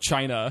Kingdom of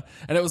China,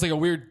 and it was like a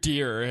weird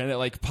deer, and it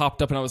like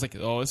popped up, and I was like,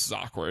 oh, this is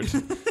awkward.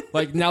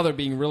 Like, now they're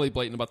being really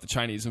blatant about the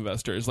Chinese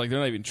investors. Like, they're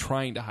not even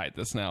trying to hide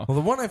this now. Well,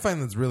 the one I find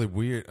that's really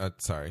weird.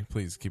 Sorry,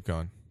 please keep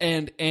going.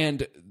 And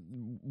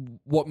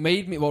what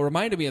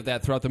reminded me of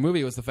that throughout the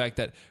movie was the fact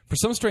that for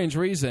some strange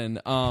reason,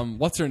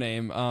 what's her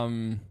name?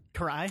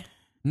 Karai?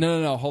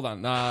 No, hold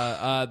on.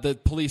 The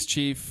police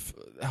chief,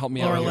 help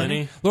me Laura out.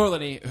 Linney? Laura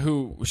Linney,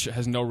 who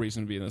has no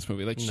reason to be in this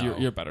movie. Like, No.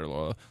 you're better,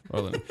 Laura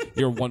Linney.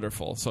 You're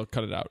wonderful, so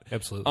cut it out.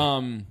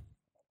 Absolutely.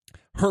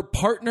 Her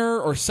partner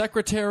or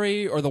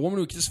secretary or the woman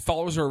who just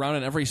follows her around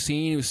in every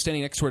scene, who's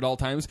standing next to her at all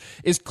times,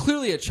 is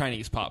clearly a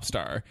Chinese pop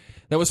star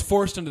that was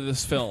forced into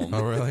this film.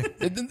 Oh, really?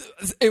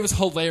 It was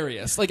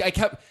hilarious. Like,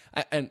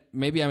 and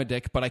maybe I'm a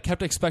dick, but I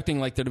kept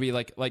expecting like there to be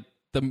like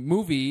the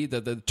movie,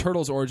 the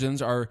Turtles'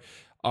 origins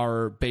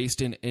are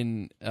based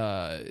in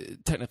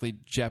technically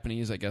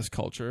Japanese, I guess,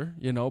 culture,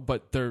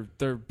 but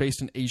they're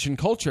based in Asian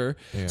culture.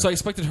 Yeah. So I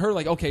expected her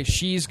like, okay,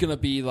 she's gonna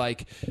be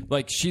like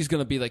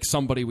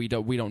somebody we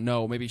don't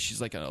know. Maybe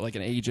she's like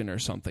an agent or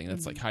something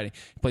that's like hiding.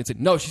 Plain said,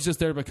 no, she's just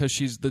there because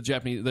she's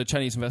the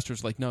Chinese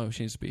investors. Like, no,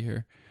 she needs to be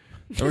here.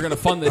 And we're gonna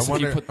fund this.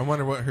 I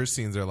wonder what her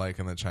scenes are like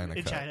in the China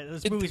In cut. China.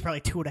 This movie's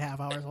probably 2.5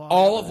 hours long.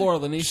 all of Laura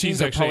Linney's She's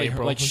scenes are actually probably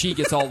April. like she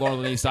gets all Laura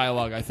Linney's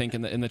dialogue, I think,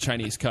 in the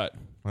Chinese cut.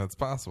 That's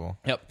possible.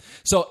 Yep.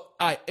 So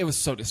it was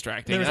so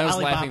distracting. There was I was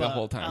Alibaba, laughing the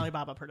whole time.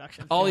 Alibaba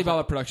Productions.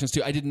 Alibaba Productions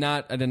too. I did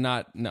not.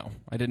 No,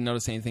 I didn't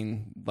notice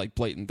anything like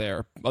blatant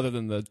there, other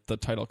than the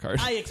title card.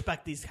 I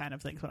expect these kind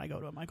of things when I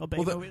go to a Michael Bay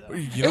movie, though.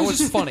 You It know was what's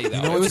just funny, though.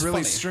 You know It what's was really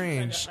funny.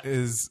 strange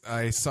is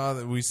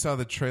we saw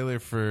the trailer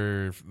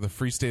for the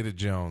Free State of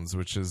Jones,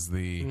 which is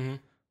the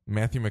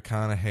Matthew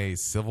McConaughey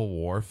Civil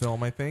War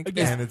film, I think,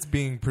 Yeah. and it's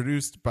being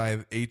produced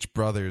by H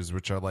Brothers,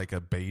 which are like a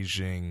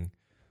Beijing,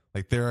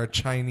 like there are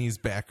Chinese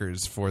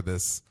backers for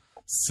this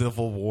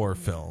Civil War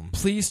film.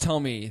 Please tell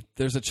me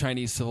there's a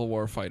Chinese Civil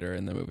War fighter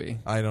in the movie.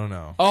 I don't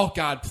know. Oh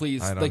God,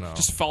 please! I don't know.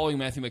 Just following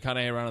Matthew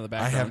McConaughey around in the I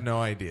background. have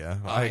no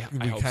idea. I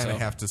We hope kind so. of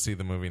have to see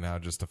the movie now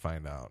just to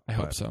find out. I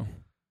hope But so.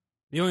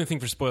 The only thing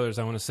for spoilers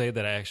I want to say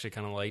that I actually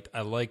kind of liked,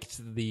 I liked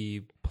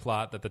the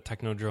plot that the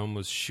Technodrome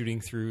was shooting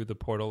through the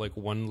portal like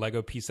one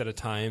Lego piece at a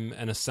time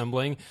and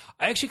assembling.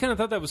 I actually kind of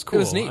thought that was cool.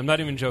 was neat. I'm not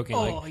even joking.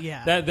 Oh, like,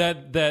 yeah.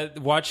 That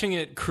watching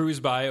it cruise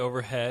by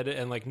overhead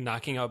and like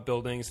knocking out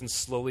buildings and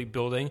slowly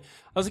building.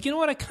 I was like, you know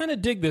what? I kind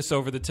of dig this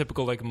over the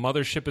typical like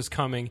mothership is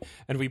coming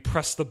and we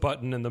press the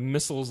button and the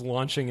missile's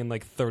launching in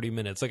like 30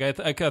 minutes. Like I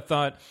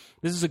thought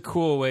this is a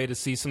cool way to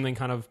see something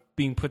kind of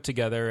being put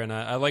together, and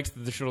I liked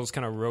that the turtles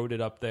kind of rode it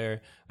up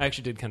there. I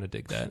actually did kind of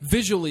dig that.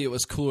 Visually, it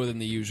was cooler than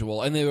the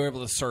usual, and they were able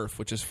to surf,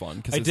 which is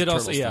fun. I did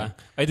also,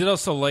 I did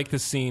also like the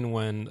scene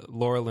when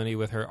Laura Linney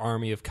with her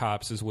army of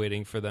cops is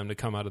waiting for them to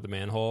come out of the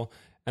manhole,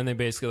 and they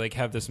basically like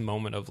have this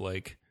moment of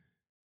like,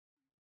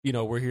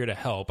 we're here to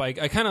help. I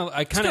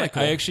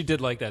actually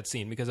did like that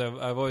scene because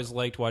I've always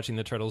liked watching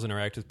the turtles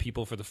interact with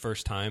people for the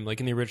first time. Like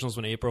in the originals,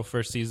 when April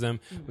first sees them,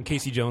 when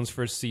Casey Jones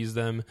first sees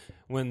them,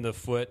 when the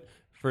Foot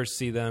first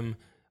see them.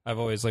 I've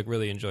always like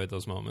really enjoyed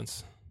those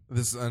moments.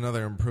 this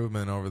another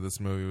improvement over this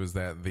movie was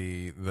that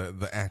the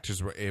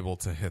actors were able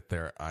to hit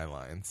their eye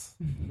lines,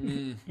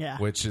 Yeah.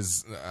 which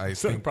is I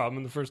Is that a think problem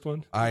in the first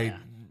one?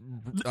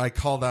 I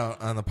called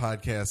out on the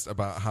podcast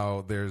about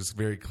how there's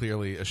very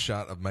clearly a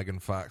shot of Megan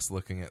Fox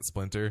looking at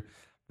Splinter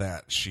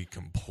that she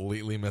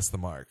completely missed the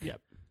mark. Yep.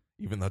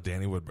 Even though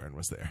Danny Woodburn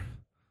was there.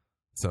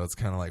 So it's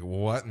kind of like,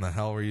 what in the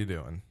hell were you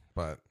doing?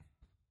 But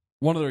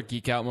one other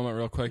geek out moment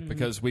real quick,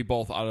 because we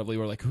both audibly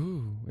were like,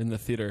 ooh, in the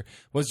theater,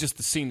 was just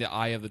the seeing the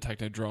eye of the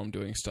Technodrome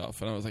doing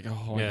stuff. And I was like,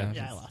 oh, Yeah. yeah.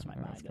 Yeah, I lost my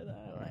mind.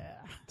 Yeah.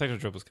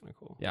 Technodrome was kind of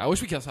cool. Yeah, I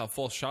wish we could have a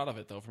full shot of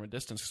it, though, from a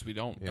distance, because we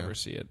don't Yeah. ever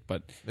see it.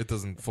 But it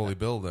doesn't fully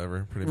build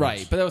ever, pretty much.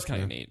 right, but that was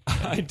kind of neat.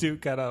 I do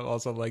kind of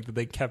also like that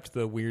they kept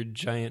the weird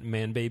giant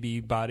man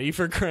baby body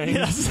for Krang.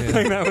 Yes.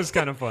 Like, that was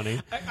kind of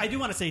funny. I do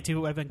want to say,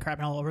 too, I've been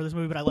crapping all over this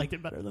movie, but I liked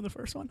it better than the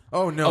first one.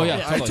 Oh, no. Oh, yeah,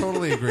 I totally.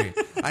 totally agree.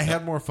 I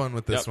had more fun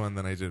with this Yep. one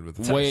than I did with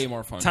the Way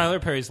more fun. Tyler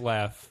Perry's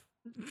laugh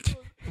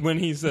when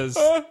he says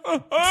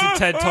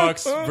TED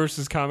Talks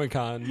versus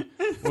Comic-Con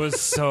was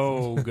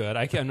so good.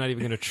 I'm not even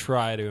going to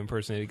try to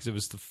impersonate it because it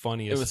was the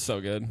funniest. It was so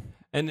good.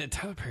 And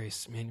Tyler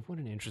Perry's, man, what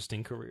an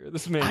interesting career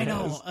this man I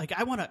know. has. Like,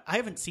 I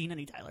haven't seen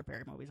any Tyler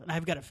Perry movies, and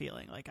I've got a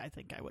feeling, like, I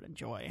think I would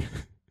enjoy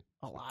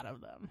a lot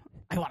of them.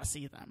 I want to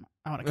see them.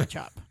 I want to catch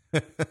up.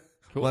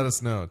 Let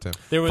us know, Tim.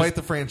 There was- Fight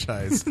the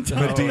franchise. Oh,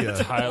 Medea.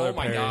 Tyler Oh,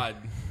 my Perry. God.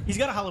 He's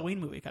got a Halloween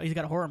movie. He's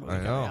got a horror movie I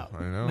coming know, out.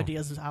 I know.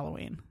 Medea's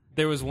Halloween.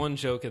 There was one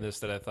joke in this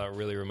that I thought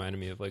really reminded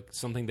me of like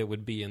something that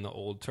would be in the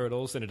old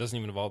Turtles, and it doesn't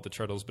even involve the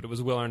Turtles, but it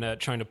was Will Arnett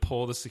trying to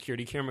pull the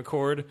security camera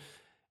cord,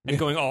 and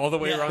going all the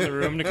way around the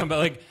room to come back.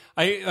 Like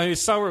I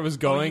saw where it was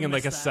going you in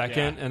like a missed that.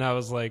 second, and I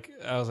was like,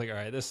 all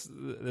right, this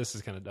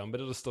is kind of dumb, but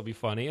it'll still be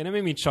funny, and it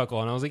made me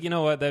chuckle. And I was like, you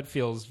know what, that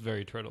feels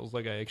very Turtles.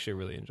 Like I actually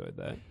really enjoyed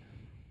that.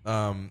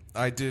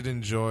 I did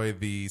enjoy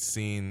the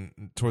scene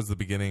towards the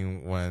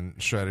beginning when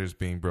Shredder's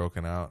being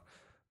broken out.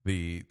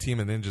 The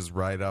team of ninjas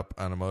ride up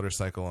on a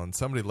motorcycle, and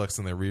somebody looks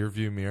in their rear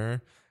view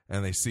mirror,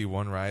 and they see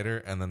one rider,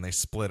 and then they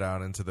split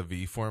out into the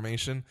V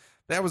formation.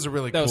 That was a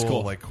really was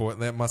cool. Like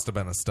that must have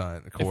been a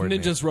stunt. If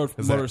ninjas rode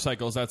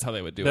motorcycles, that's how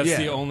they would do it. That's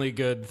the only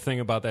good thing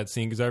about that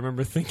scene, because I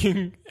remember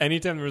thinking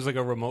anytime there was like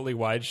a remotely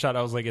wide shot,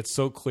 I was like, it's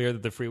so clear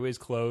that the freeway's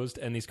closed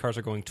and these cars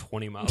are going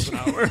 20 miles an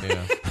hour.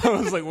 I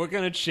was like, what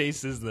kind of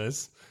chase is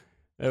this?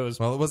 It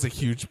was a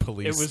huge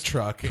police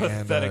truck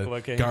and a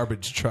looking.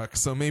 garbage truck,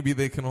 so maybe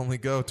they can only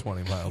go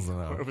 20 miles an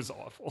hour. It was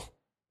awful.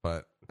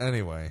 But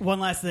anyway,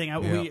 One last thing,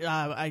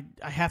 I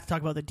have to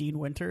talk about the Dean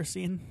Winters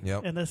scene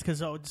in this,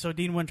 because so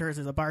Dean Winters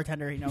is a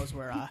bartender. He knows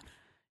where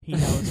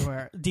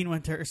Dean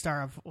Winters,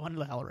 star of one of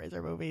the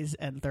Hellraiser movies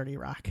and 30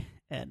 Rock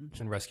and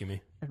Rescue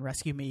Me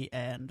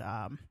and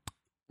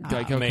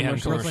Geico Mayhem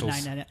commercials. Brooklyn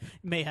commercials. Nine-Nine.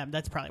 Mayhem.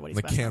 That's probably what he's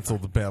the best known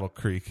canceled for. Battle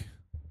Creek.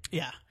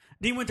 Yeah,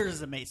 Dean Winters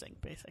is amazing.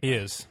 Basically, He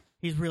is.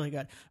 He's really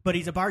good. But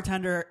he's a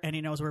bartender, and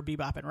he knows where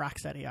Bebop and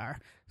Rocksteady are.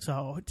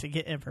 So to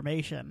get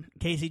information,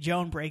 Casey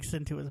Jones breaks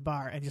into his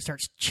bar and just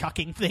starts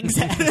chucking things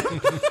at him.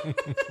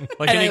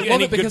 Like And any I love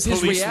good it because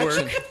police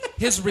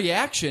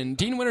work.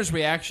 Dean Winter's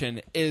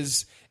reaction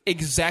is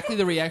exactly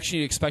the reaction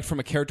you'd expect from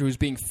a character who's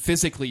being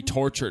physically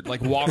tortured, like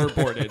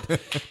waterboarded.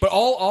 But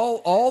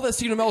all that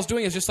Stephen Amell's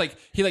doing is just like,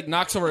 he like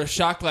knocks over a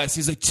shot glass.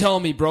 He's like, tell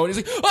me, bro. And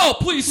he's like, oh,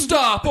 please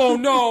stop. Oh,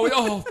 no.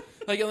 Oh.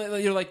 Like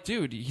you're like,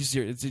 dude, he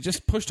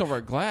just pushed over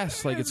a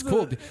glass. Like, it's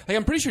cool. Like,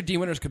 I'm pretty sure Dean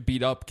Winters could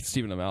beat up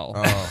Stephen Amell.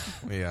 Oh,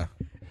 yeah.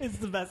 It's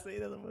the best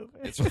scene of the movie.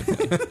 It's really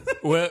funny.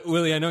 Well,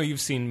 Willie, I know you've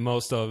seen all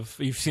of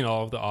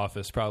The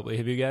Office, probably.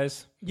 Have you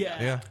guys?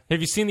 Yeah.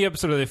 Have you seen the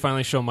episode where they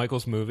finally show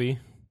Michael's movie?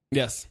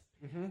 Yes.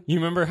 You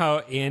remember how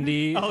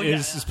Andy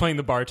is playing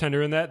the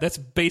bartender in that? That's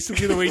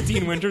basically the way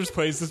Dean Winters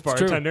plays this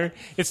bartender.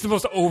 It's the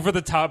most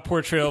over-the-top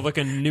portrayal of like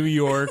a New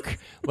York,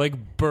 like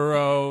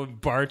borough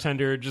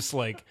bartender, just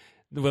like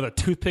with a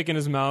toothpick in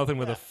his mouth and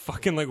with a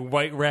fucking like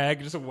white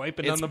rag just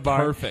wiping down the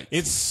bar. Perfect.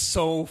 It's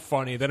so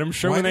funny that I'm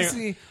sure Why when does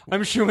they he-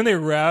 I'm sure when they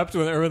rapped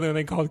when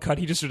they called cut,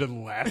 he just started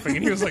laughing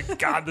and he was like,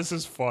 God, this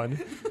is fun.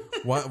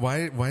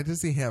 Why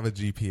does he have a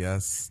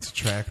GPS to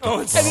track the Oh,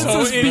 it's phone?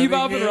 so It's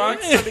Bebop and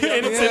Rocksteady.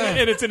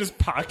 and it's in his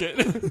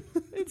pocket.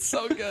 It's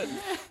so good.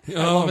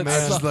 Oh it I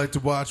so- just like to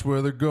watch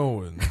where they're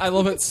going. I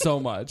love it so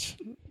much.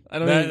 I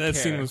don't even That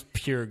care. scene was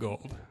pure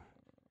gold.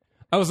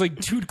 I was like,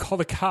 dude, call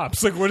the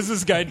cops. Like, what is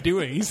this guy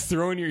doing? He's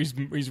throwing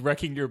he's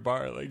wrecking your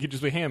bar. Like, you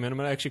just like, hey, man, I'm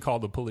going to actually call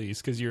the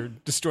police because you're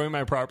destroying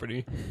my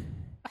property.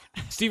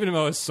 Stephen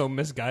Amell is so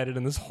misguided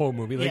in this whole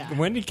movie. Like,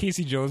 when did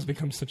Casey Jones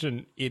become such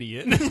an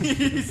idiot?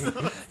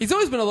 He's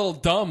always been a little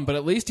dumb, but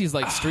at least he's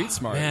like street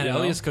smart. Man, you know?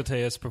 Elias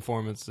Koteas'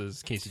 performance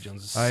as Casey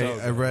Jones is so I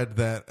good. read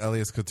that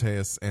Elias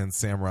Koteas and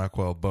Sam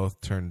Rockwell both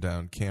turned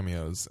down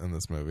cameos in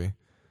this movie.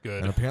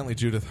 Good. And apparently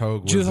Judith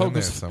Hogue was Judith in Hogue there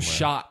was somewhere.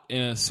 shot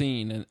in a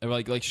scene, and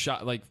like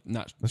shot, like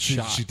not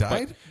shot. She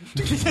died?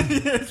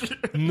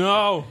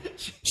 No.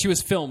 but she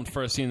was filmed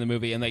for a scene in the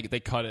movie, and they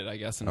cut it, I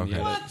guess, in the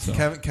edit.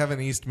 So. Kevin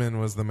Eastman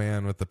was the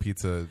man with the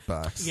pizza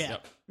box. Yeah.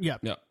 Yep.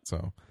 Yep.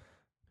 So,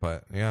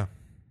 but yeah,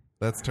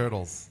 that's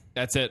Turtles.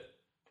 That's it.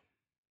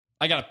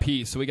 I got to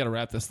pee, so we got to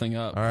wrap this thing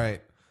up. All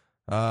right.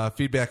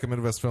 Feedback at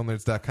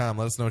MidwestFilmNerds.com.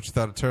 Let us know what you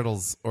thought of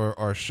Turtles or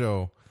our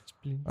show.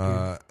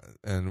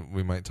 And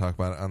we might talk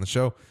about it on the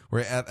show. We're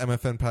at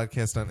MFN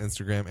Podcast on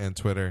Instagram and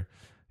Twitter.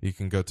 You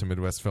can go to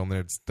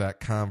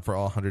MidwestFilmNerds.com for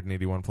all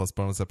 181 plus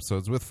bonus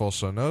episodes with full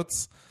show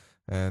notes.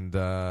 And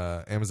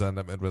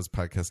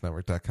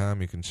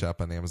Amazon.MidwestPodcastNetwork.com. You can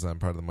shop on Amazon.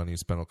 Part of the money you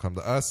spend will come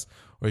to us.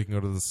 Or you can go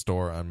to the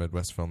store on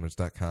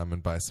MidwestFilmNerds.com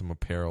and buy some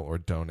apparel or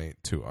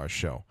donate to our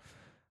show.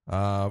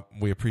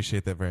 We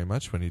appreciate that very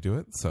much when you do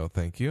it. So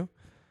thank you.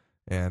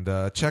 And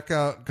check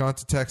out Gone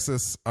to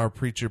Texas, our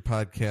Preacher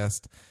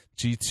podcast,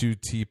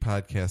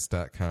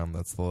 G2Tpodcast.com.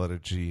 That's the letter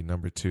G,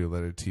 number 2,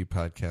 letter T,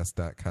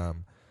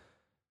 podcast.com.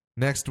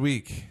 Next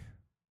week,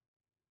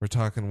 we're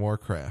talking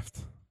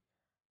Warcraft.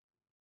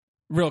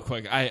 Real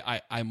quick,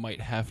 I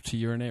might have to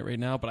urinate right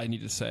now, but I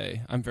need to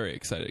say I'm very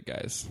excited,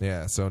 guys.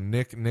 Yeah, so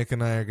Nick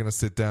and I are going to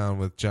sit down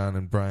with John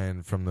and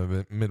Brian from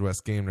the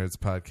Midwest Game Nerds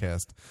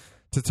podcast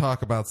to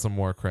talk about some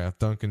Warcraft,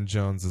 Duncan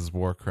Jones's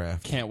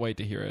Warcraft. Can't wait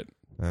to hear it.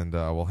 And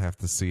we'll have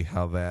to see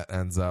how that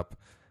ends up.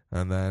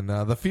 And then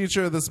the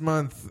feature of this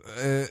month,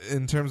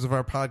 in terms of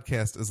our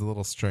podcast, is a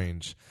little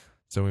strange.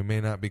 So we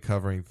may not be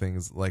covering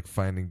things like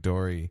Finding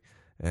Dory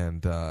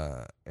and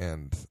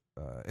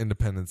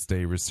Independence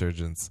Day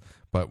Resurgence,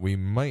 but we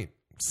might.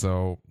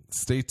 So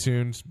stay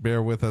tuned.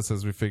 Bear with us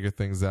as we figure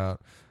things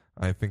out.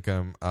 I think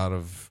I'm out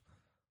of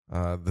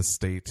the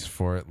state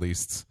for at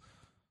least,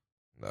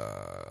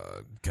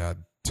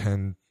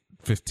 10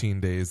 15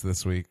 days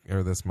this week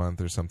or this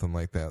month or something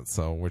like that.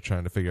 So we're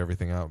trying to figure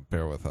everything out.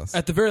 Bear with us.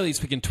 At the very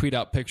least, we can tweet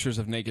out pictures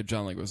of naked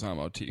John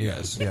Leguizamo to you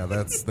guys. Yeah,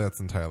 that's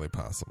entirely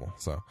possible.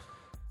 So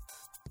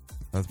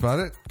that's about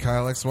it.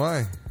 Kyle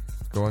XY.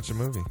 Go watch a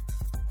movie.